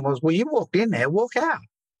immediate reaction was, well, you walked in there, walk out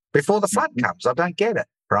before the flood comes. I don't get it,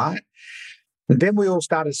 right? And then we all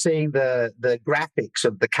started seeing the graphics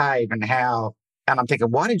of the cave and how, and I'm thinking,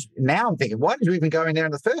 why did you even go in there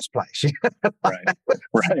in the first place?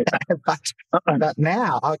 Right. But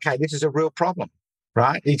now, okay, this is a real problem,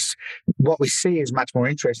 right? It's what we see is much more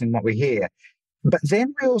interesting than what we hear. But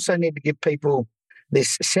then we also need to give people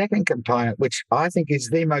this second component, which I think is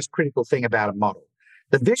the most critical thing about a model.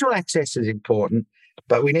 The visual access is important,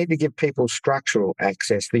 but we need to give people structural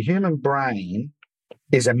access. The human brain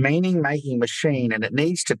is a meaning-making machine, and it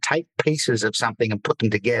needs to take pieces of something and put them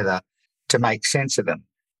together to make sense of them.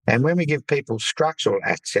 And when we give people structural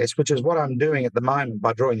access, which is what I'm doing at the moment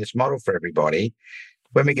by drawing this model for everybody,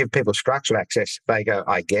 when we give people structural access, they go,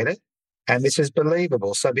 I get it, and this is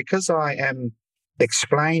believable. So because I am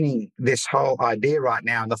explaining this whole idea right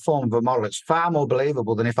now in the form of a model, it's far more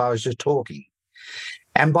believable than if I was just talking.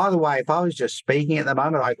 And by the way, if I was just speaking at the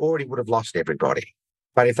moment, I already would have lost everybody.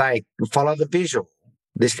 But if they follow the visual,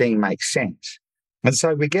 this thing makes sense. And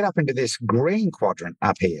so we get up into this green quadrant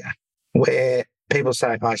up here where people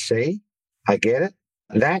say, I see, I get it.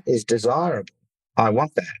 That is desirable. I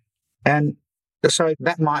want that. And so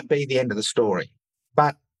that might be the end of the story.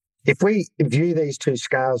 But if we view these two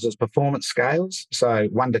scales as performance scales, so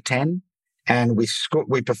 1 to 10, and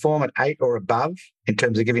we perform at 8 or above in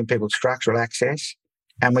terms of giving people structural access,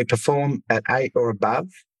 and we perform at 8 or above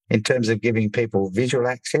in terms of giving people visual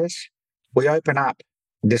access, we open up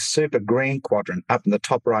this super green quadrant up in the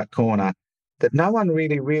top right corner that no one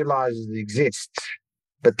really realizes exists.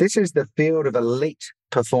 But this is the field of elite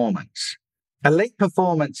performance. Elite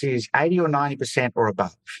performance is 80 or 90% or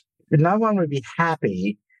above. No one would be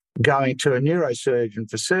happy going to a neurosurgeon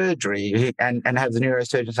for surgery and have the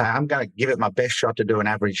neurosurgeon say, I'm going to give it my best shot to do an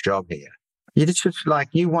average job here. It's just like,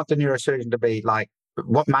 you want the neurosurgeon to be like,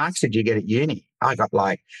 what marks did you get at uni? I got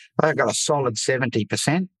a solid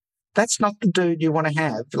 70%. That's not the dude you want to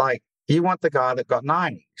have. Like, you want the guy that got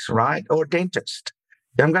 90s, right? Or dentist.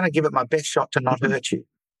 I'm going to give it my best shot to not hurt you.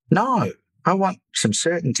 No, I want some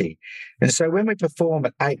certainty. And so when we perform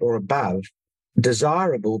at 8 or above,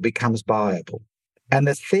 desirable becomes buyable. And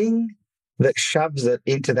the thing that shoves it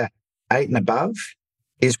into that 8 and above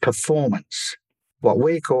is performance, what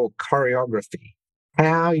we call choreography,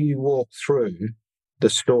 how you walk through the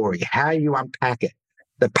story, how you unpack it,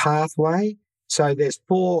 the pathway. So there's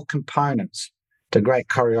 4 components to great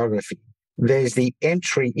choreography. There's the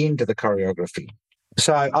entry into the choreography.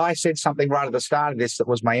 So I said something right at the start of this that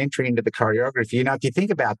was my entry into the choreography. You know, if you think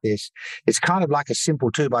about this, it's kind of like a simple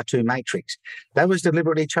 2x2 matrix. That was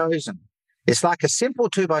deliberately chosen. It's like a simple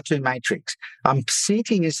 2x2 matrix. I'm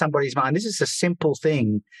seating in somebody's mind. This is a simple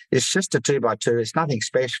thing. It's just a 2x2. It's nothing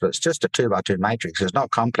special. It's just a 2x2 matrix. It's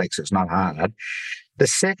not complex. It's not hard. The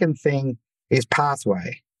second thing is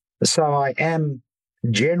pathway. So I am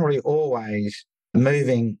generally always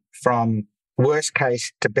moving from worst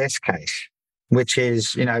case to best case, which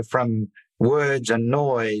is, you know, from words and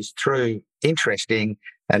noise through interesting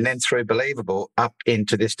and then through believable up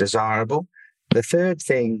into this desirable. The third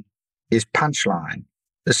thing is punchline.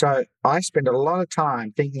 So I spend a lot of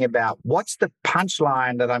time thinking about what's the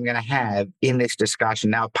punchline that I'm going to have in this discussion.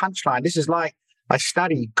 Now, punchline, this is like, I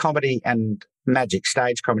study comedy and magic,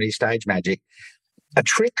 stage comedy, stage magic. A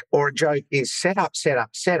trick or a joke is set up,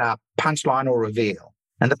 punchline or reveal.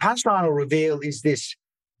 And the punchline or reveal is this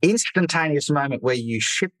instantaneous moment where you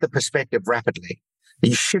shift the perspective rapidly.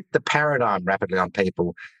 You shift the paradigm rapidly on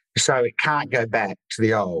people so it can't go back to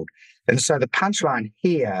the old. And so the punchline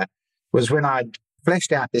here was when I'd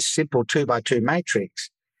fleshed out this simple 2x2 matrix.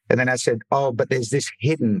 And then I said, oh, but there's this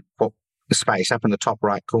hidden space up in the top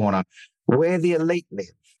right corner where the elite live.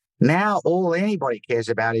 Now all anybody cares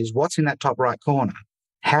about is what's in that top right corner.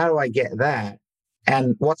 How do I get that?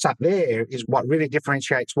 And what's up there is what really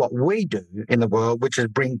differentiates what we do in the world, which is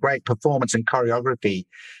bring great performance and choreography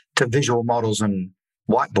to visual models and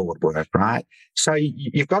whiteboard work, right? So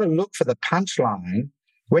you've got to look for the punchline.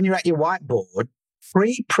 When you're at your whiteboard,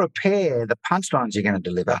 pre-prepare the punchlines you're going to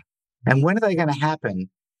deliver. And when are they going to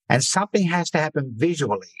happen? And something has to happen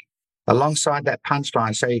visually alongside that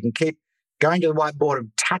punchline so you can keep going to the whiteboard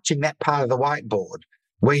and touching that part of the whiteboard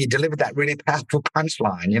where you delivered that really powerful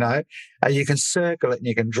punchline, you know. You can circle it and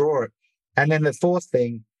you can draw it. And then the fourth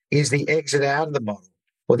thing is the exit out of the model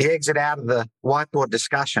or the exit out of the whiteboard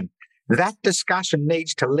discussion. That discussion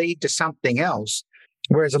needs to lead to something else.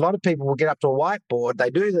 Whereas a lot of people will get up to a whiteboard, they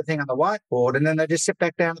do the thing on the whiteboard, and then they just sit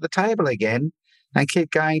back down at the table again and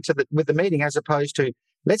keep going with the meeting, as opposed to,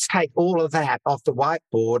 let's take all of that off the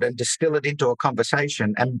whiteboard and distill it into a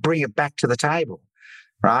conversation and bring it back to the table,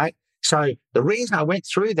 right? So the reason I went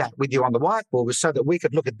through that with you on the whiteboard was so that we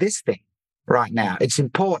could look at this thing right now. It's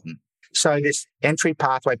important. So this entry,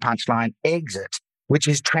 pathway, punchline, exit, which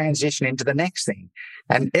is transition into the next thing.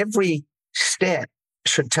 And every step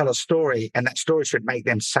should tell a story, and that story should make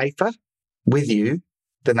them safer with you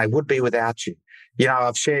than they would be without you. You know,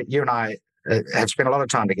 I've shared, you and I have spent a lot of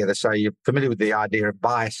time together, so you're familiar with the idea of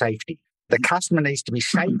buyer safety. The customer needs to be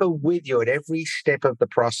safer with you at every step of the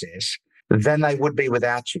process than they would be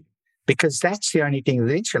without you, because that's the only thing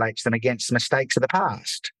that insulates them against the mistakes of the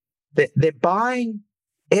past. They're buying,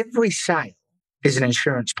 every sale is an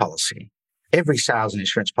insurance policy. Every sale is an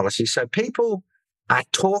insurance policy. So people are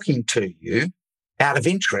talking to you out of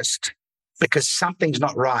interest because something's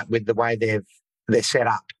not right with the way they're set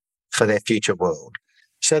up for their future world.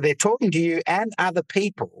 So they're talking to you and other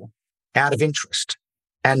people out of interest.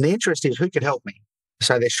 And the interest is, who could help me?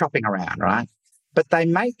 So they're shopping around, right? But they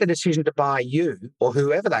make the decision to buy you or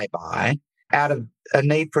whoever they buy out of a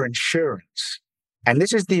need for insurance. And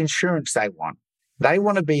this is the insurance they want. They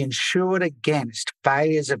want to be insured against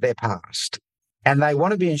failures of their past. And they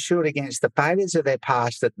want to be insured against the failures of their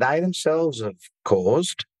past that they themselves have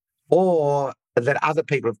caused or that other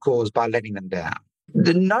people have caused by letting them down.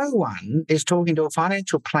 No one is talking to a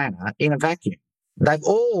financial planner in a vacuum. They've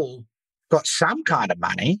all got some kind of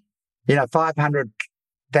money,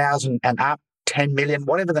 500,000 and up, 10 million,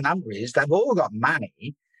 whatever the number is. They've all got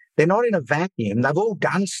money. They're not in a vacuum. They've all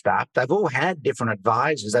done stuff. They've all had different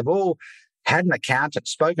advisors. They've all had an accountant,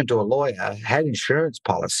 spoken to a lawyer, had insurance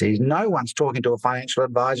policies. No one's talking to a financial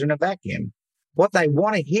advisor in a vacuum. What they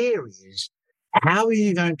want to hear is, how are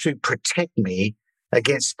you going to protect me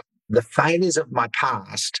against the failures of my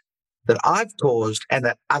past that I've caused and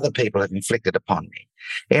that other people have inflicted upon me.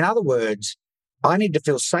 In other words, I need to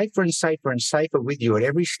feel safer and safer and safer with you at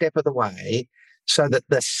every step of the way, so that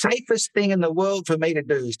the safest thing in the world for me to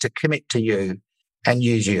do is to commit to you and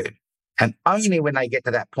use you. And only when they get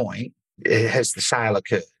to that point has the sale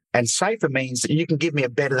occurred. And safer means that you can give me a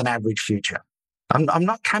better than average future. I'm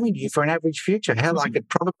not coming to you for an average future. Hell, I could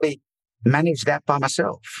probably manage that by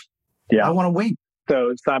myself. Yeah. I want to win.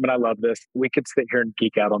 So, Simon, I love this. We could sit here and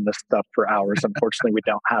geek out on this stuff for hours. Unfortunately, we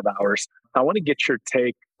don't have hours. I want to get your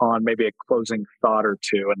take on maybe a closing thought or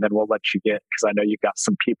two, and then we'll let you get, because I know you've got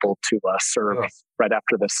some people to serve right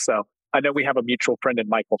after this. So I know we have a mutual friend in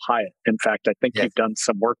Michael Hyatt. In fact, I think you've done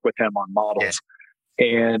some work with him on models.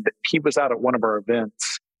 And he was out at one of our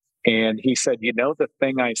events, and he said, the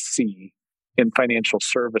thing I see in financial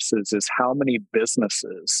services is how many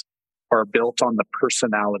businesses are built on the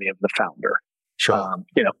personality of the founder. Sure.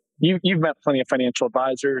 You've met plenty of financial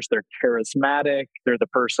advisors. They're charismatic. They're the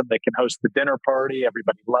person that can host the dinner party.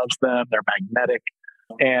 Everybody loves them. They're magnetic.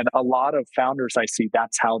 And a lot of founders I see,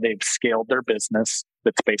 that's how they've scaled their business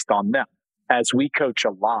that's based on them. As we coach a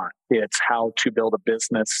lot, it's how to build a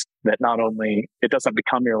business that not only it doesn't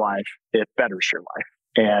become your life, it betters your life.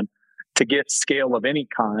 And to get scale of any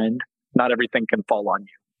kind, not everything can fall on you.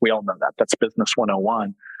 We all know that. That's business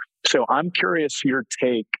 101. So I'm curious your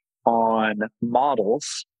take on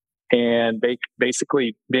models and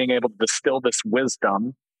basically being able to distill this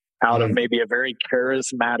wisdom out of maybe a very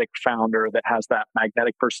charismatic founder that has that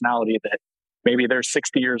magnetic personality that maybe they're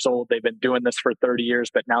 60 years old. They've been doing this for 30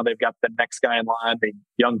 years, but now they've got the next guy in line, the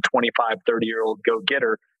young 25, 30-year-old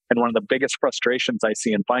go-getter. And one of the biggest frustrations I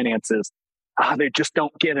see in finance is, they just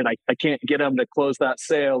don't get it. I can't get them to close that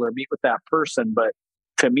sale or meet with that person. But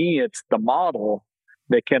to me, it's the model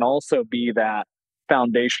that can also be that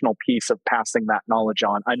foundational piece of passing that knowledge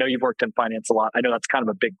on. I know you've worked in finance a lot. I know that's kind of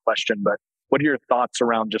a big question, but what are your thoughts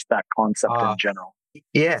around just that concept in general?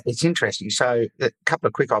 Yeah, it's interesting. So a couple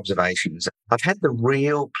of quick observations. I've had the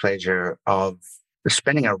real pleasure of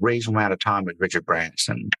spending a reasonable amount of time with Richard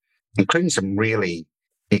Branson, including some really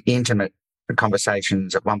intimate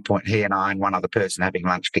conversations. At one point, he and I and one other person having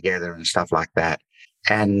lunch together and stuff like that.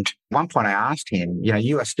 And at one point I asked him,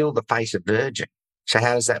 you are still the face of Virgin. So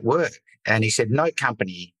how does that work? And he said, no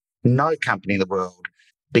company in the world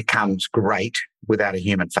becomes great without a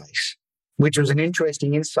human face, which was an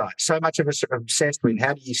interesting insight. So much of us are obsessed with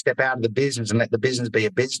how do you step out of the business and let the business be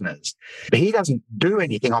a business. But he doesn't do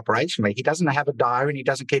anything operationally. He doesn't have a diary and he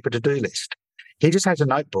doesn't keep a to-do list. He just has a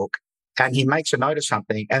notebook and he makes a note of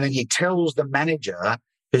something and then he tells the manager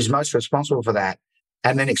who's most responsible for that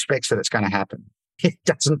and then expects that it's going to happen. He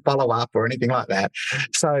doesn't follow up or anything like that.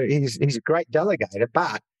 So he's a great delegator,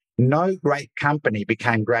 but no great company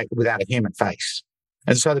became great without a human face.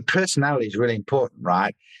 And so the personality is really important,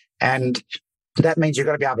 right? And that means you've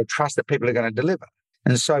got to be able to trust that people are going to deliver.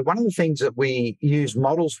 And so one of the things that we use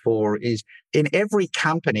models for is in every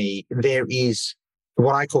company, there is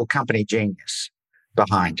what I call company genius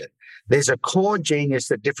behind it. There's a core genius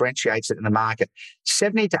that differentiates it in the market.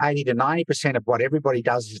 70 to 80 to 90% of what everybody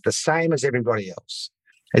does is the same as everybody else.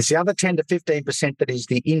 It's the other 10 to 15% that is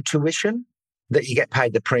the intuition that you get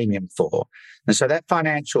paid the premium for. And so that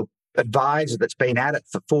financial advisor that's been at it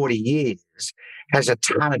for 40 years has a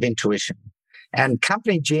ton of intuition. And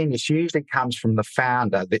company genius usually comes from the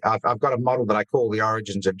founder. I've got a model that I call the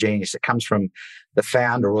origins of genius. It comes from the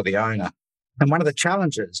founder or the owner. And one of the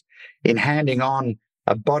challenges in handing on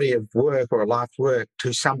a body of work or a life work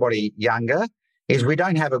to somebody younger is we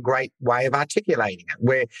don't have a great way of articulating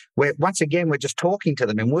it. We're once again, we're just talking to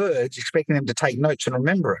them in words, expecting them to take notes and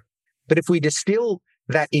remember it. But if we distill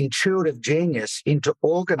that intuitive genius into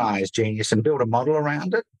organized genius and build a model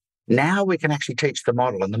around it, now we can actually teach the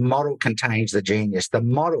model, and the model contains the genius. The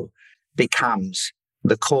model becomes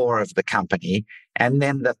the core of the company, and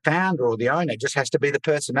then the founder or the owner just has to be the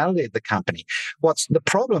personality of the company. What's the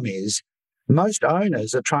problem is most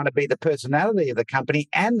owners are trying to be the personality of the company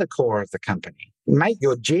and the core of the company. Make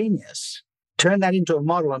your genius, turn that into a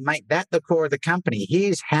model and make that the core of the company.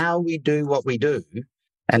 Here's how we do what we do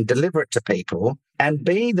and deliver it to people and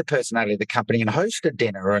be the personality of the company and host a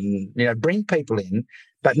dinner and, bring people in,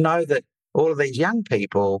 but know that all of these young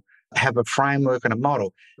people have a framework and a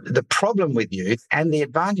model. The problem with youth and the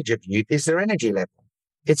advantage of youth is their energy level.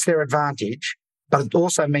 It's their advantage, but it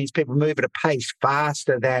also means people move at a pace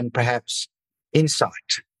faster than perhaps insight.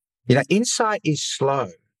 Insight is slow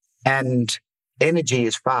and energy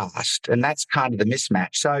is fast, and that's kind of the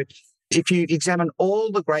mismatch. So if you examine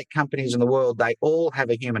all the great companies in the world, they all have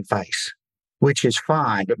a human face. which is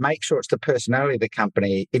fine, but make sure it's the personality of the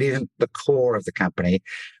company. It isn't the core of the company,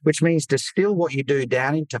 which means distill what you do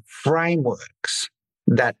down into frameworks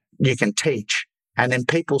that you can teach. And then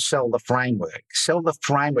people sell the framework. Sell the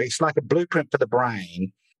framework. It's like a blueprint for the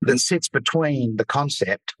brain that sits between the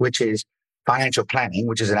concept, which is financial planning,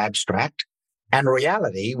 which is an abstract, and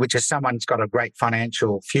reality, which is someone's got a great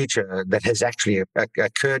financial future that has actually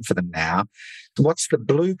occurred for them now. What's the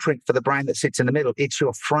blueprint for the brain that sits in the middle? It's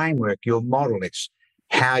your framework, your model. It's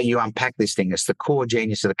how you unpack this thing. It's the core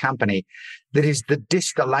genius of the company that is the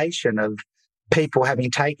distillation of people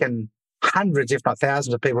having taken hundreds, if not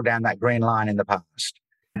thousands of people down that green line in the past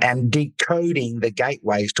and decoding the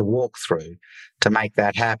gateways to walk through to make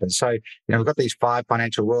that happen. So, we've got these 5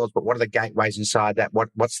 financial worlds, but what are the gateways inside that?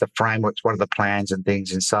 What's the frameworks? What are the plans and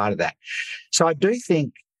things inside of that? So I do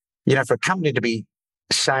think, for a company to be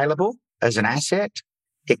saleable as an asset,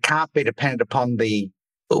 it can't be dependent upon the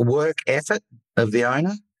work effort of the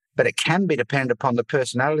owner, but it can be dependent upon the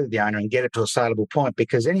personality of the owner and get it to a saleable point,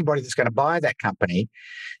 because anybody that's going to buy that company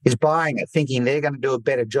is buying it thinking they're going to do a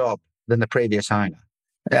better job than the previous owner.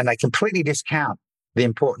 And they completely discount the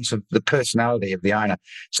importance of the personality of the owner.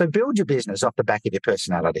 So build your business off the back of your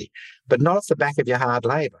personality, but not off the back of your hard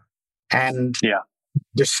labor. And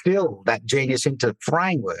distill that genius into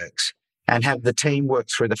frameworks and have the team work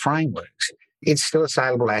through the frameworks. It's still a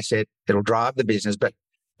saleable asset. It'll drive the business, but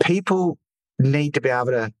people need to be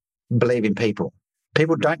able to believe in people.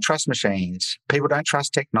 People don't trust machines. People don't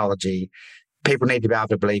trust technology. People need to be able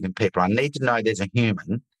to believe in people. I need to know there's a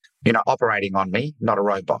human, operating on me, not a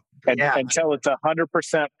robot. Until it's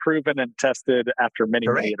 100% proven and tested after many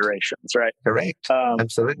iterations, right? Correct.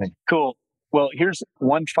 Absolutely. Cool. Well, here's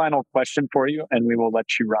one final question for you, and we will let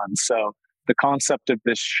you run. So the concept of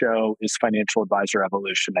this show is Financial Advisor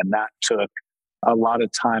Evolution, and that took a lot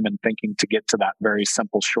of time and thinking to get to that very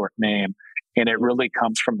simple short name. And it really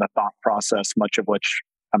comes from the thought process, much of which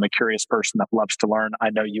I'm a curious person that loves to learn. I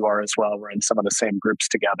know you are as well. We're in some of the same groups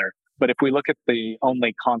together. But if we look at the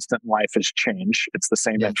only constant in life is change, it's the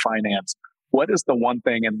same in finance. What is the one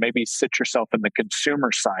thing, and maybe sit yourself in the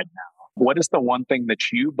consumer side now, what is the one thing that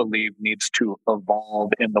you believe needs to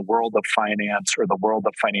evolve in the world of finance or the world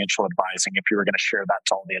of financial advising, if you were going to share that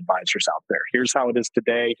to all the advisors out there? Here's how it is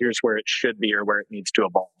today. Here's where it should be or where it needs to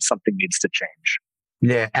evolve. Something needs to change.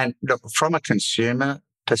 Yeah. And look, from a consumer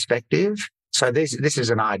perspective, so this is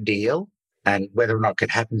an ideal, and whether or not it could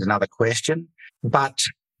happen is another question. But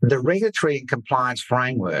the regulatory and compliance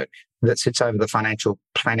framework that sits over the financial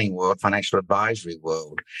planning world, financial advisory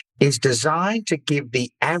world, is designed to give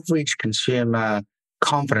the average consumer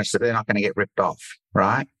confidence that they're not going to get ripped off,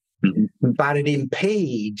 right? Mm-hmm. But it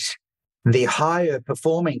impedes the higher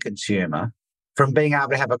performing consumer from being able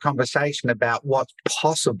to have a conversation about what's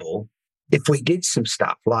possible if we did some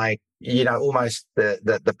stuff like, almost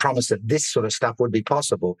the promise that this sort of stuff would be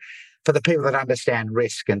possible for the people that understand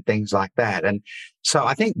risk and things like that. And so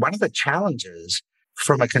I think one of the challenges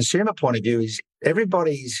from a consumer point of view is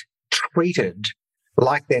everybody's treated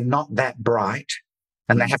like they're not that bright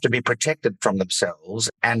and they have to be protected from themselves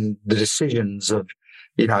and the decisions of,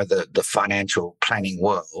 the financial planning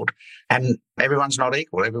world. And everyone's not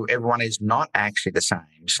equal. Everyone is not actually the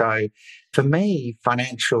same. So for me,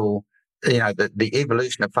 the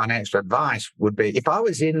evolution of financial advice would be, if I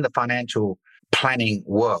was in the financial planning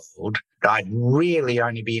world, I'd really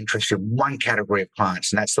only be interested in one category of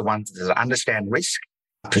clients, and that's the ones that understand risk,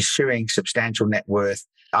 pursuing substantial net worth.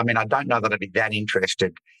 I mean, I don't know that I'd be that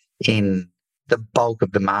interested in the bulk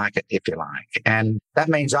of the market, if you like. And that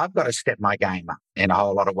means I've got to step my game up in a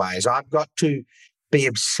whole lot of ways. I've got to be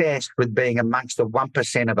obsessed with being amongst the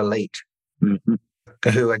 1% of elite. Mm-hmm.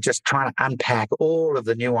 Who are just trying to unpack all of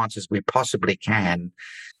the nuances we possibly can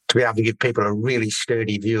to be able to give people a really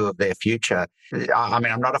sturdy view of their future. I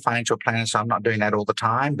mean, I'm not a financial planner, so I'm not doing that all the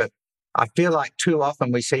time, but I feel like too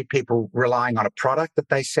often we see people relying on a product that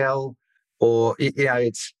they sell, or,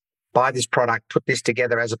 it's buy this product, put this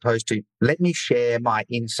together, as opposed to let me share my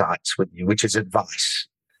insights with you, which is advice.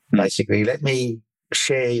 Basically, let me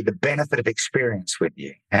share the benefit of experience with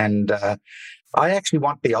you. And I actually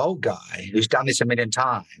want the old guy who's done this a million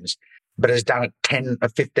times, but has done it 10 or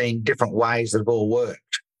 15 different ways that have all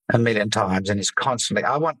worked a million times and is constantly,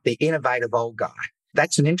 I want the innovative old guy.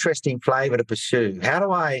 That's an interesting flavor to pursue. How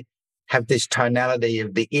do I have this tonality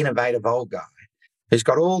of the innovative old guy who's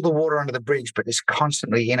got all the water under the bridge, but is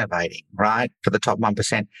constantly innovating, right? For the top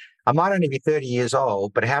 1%. I might only be 30 years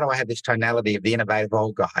old, but how do I have this tonality of the innovative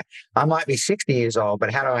old guy? I might be 60 years old,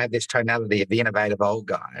 but how do I have this tonality of the innovative old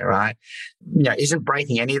guy, right? Isn't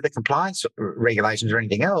breaking any of the compliance regulations or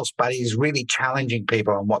anything else, but is really challenging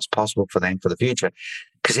people on what's possible for them for the future.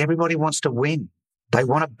 because everybody wants to win. They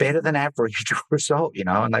want a better than average result,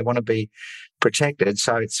 and they want to be protected.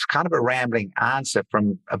 So it's kind of a rambling answer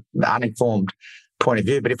from an uninformed point of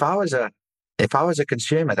view. But if I was a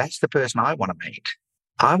consumer, that's the person I want to meet.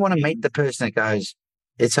 I want to meet the person that goes,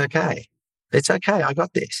 it's okay. It's okay. I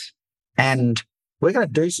got this. And we're going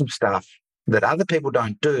to do some stuff that other people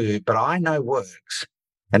don't do, but I know works.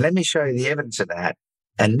 And let me show you the evidence of that.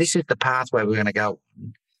 And this is the pathway we're going to go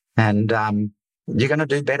on. And you're going to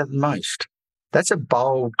do better than most. That's a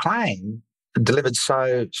bold claim delivered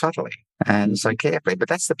so subtly and so carefully, but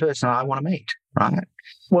that's the person I want to meet, right?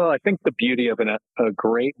 Well, I think the beauty of a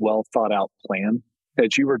great, well thought out plan,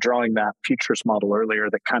 as you were drawing that futures model earlier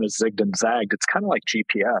that kind of zigged and zagged, it's kind of like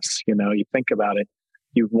GPS. You think about it,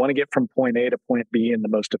 you want to get from point A to point B in the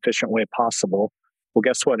most efficient way possible. Well,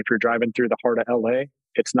 guess what? If you're driving through the heart of LA,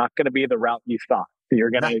 it's not going to be the route you thought.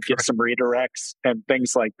 You're going to get some redirects and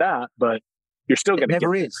things like that, but you're still going to get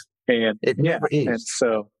there. And it never is. And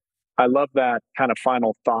so I love that kind of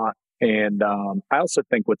final thought. And I also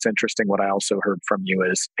think what's interesting, what I also heard from you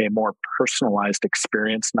is a more personalized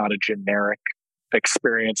experience, not a generic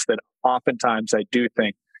experience that oftentimes I do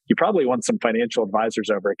think you probably want some financial advisors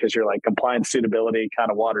over it because you're like compliance suitability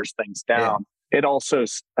kind of waters things down. Yeah. It also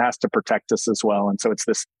has to protect us as well. And so it's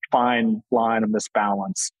this fine line and this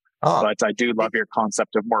balance. But I do love your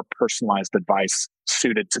concept of more personalized advice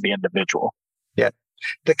suited to the individual. Yeah.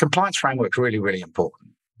 The compliance framework is really, really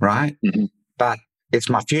important, right? Mm-hmm. But it's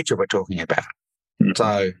my future we're talking about. Mm-hmm.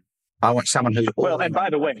 So I want someone who's... Well, and by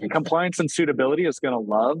the way, compliance and suitability is going to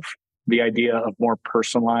love the idea of more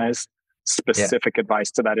personalized, specific advice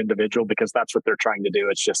to that individual because that's what they're trying to do.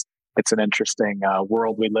 It's an interesting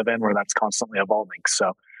world we live in where that's constantly evolving.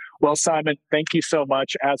 So, well, Simon, thank you so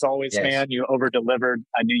much. As always, man, you over-delivered.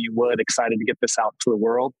 I knew you would. Excited to get this out to the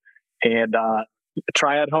world. And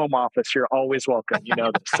Triad Home Office, you're always welcome. You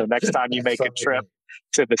know this. So next time you make a trip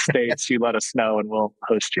to the States, you let us know and we'll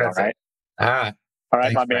host you. All right. All right. All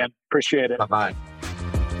right, thanks, my man. Appreciate it. Bye-bye.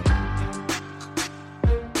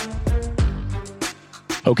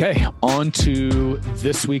 Okay, on to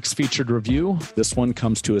this week's featured review. This one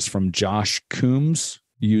comes to us from Josh Coombs,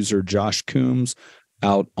 user Josh Coombs,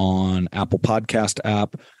 out on Apple Podcast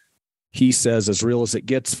app. He says, as real as it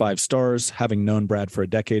gets, 5 stars. Having known Brad for a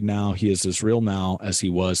decade now, he is as real now as he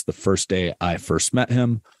was the first day I first met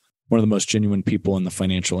him. One of the most genuine people in the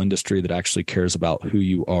financial industry that actually cares about who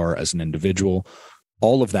you are as an individual.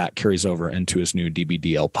 All of that carries over into his new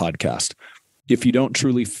DBDL podcast. If you don't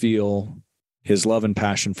truly feel his love and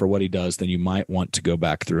passion for what he does, then you might want to go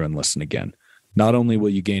back through and listen again. Not only will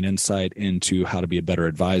you gain insight into how to be a better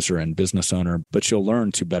advisor and business owner, but you'll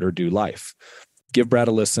learn to better do life. Give Brad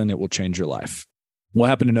a listen. It will change your life. We'll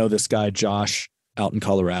happen to know this guy, Josh, out in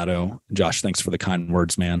Colorado. Josh, thanks for the kind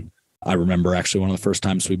words, man. I remember actually one of the first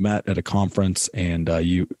times we met at a conference and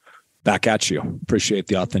you back at you. Appreciate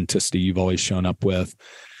the authenticity you've always shown up with.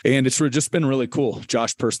 And it's just been really cool.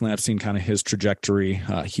 Josh, personally, I've seen kind of his trajectory.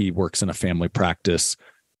 He works in a family practice,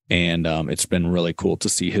 and it's been really cool to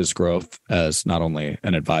see his growth as not only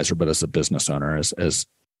an advisor, but as a business owner, as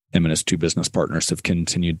him and his 2 business partners have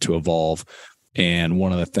continued to evolve. And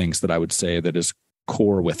one of the things that I would say that is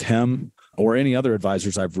core with him or any other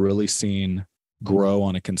advisors I've really seen grow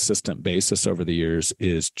on a consistent basis over the years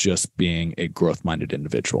is just being a growth-minded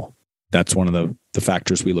individual. That's one of the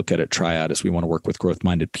factors we look at Triad is we want to work with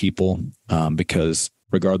growth-minded people because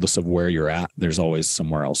regardless of where you're at, there's always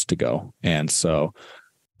somewhere else to go. And so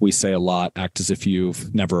we say a lot, act as if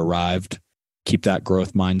you've never arrived, keep that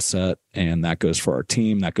growth mindset. And that goes for our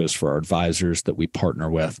team. That goes for our advisors that we partner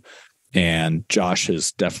with. And Josh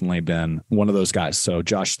has definitely been one of those guys. So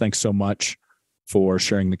Josh, thanks so much for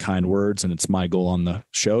sharing the kind words. And it's my goal on the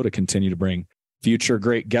show to continue to bring future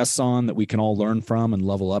great guests on that we can all learn from and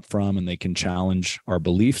level up from, and they can challenge our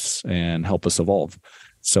beliefs and help us evolve.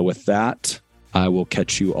 So with that, I will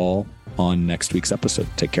catch you all on next week's episode.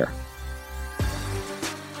 Take care.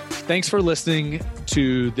 Thanks for listening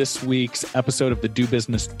to this week's episode of the Do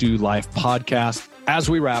Business, Do Life podcast. As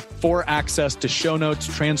we wrap, for access to show notes,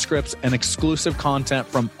 transcripts, and exclusive content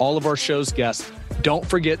from all of our show's guests, don't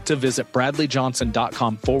forget to visit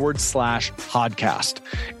bradleyjohnson.com/podcast.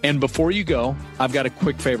 And before you go, I've got a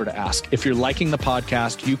quick favor to ask. If you're liking the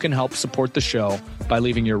podcast, you can help support the show by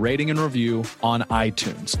leaving your rating and review on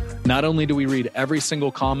iTunes. Not only do we read every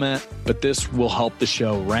single comment, but this will help the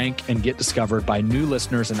show rank and get discovered by new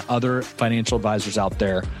listeners and other financial advisors out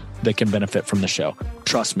there that can benefit from the show.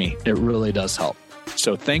 Trust me, it really does help.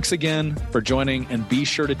 So thanks again for joining, and be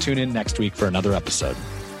sure to tune in next week for another episode.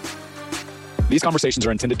 These conversations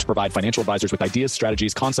are intended to provide financial advisors with ideas,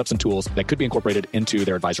 strategies, concepts, and tools that could be incorporated into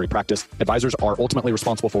their advisory practice. Advisors are ultimately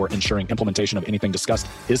responsible for ensuring implementation of anything discussed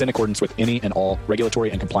is in accordance with any and all regulatory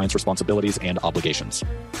and compliance responsibilities and obligations.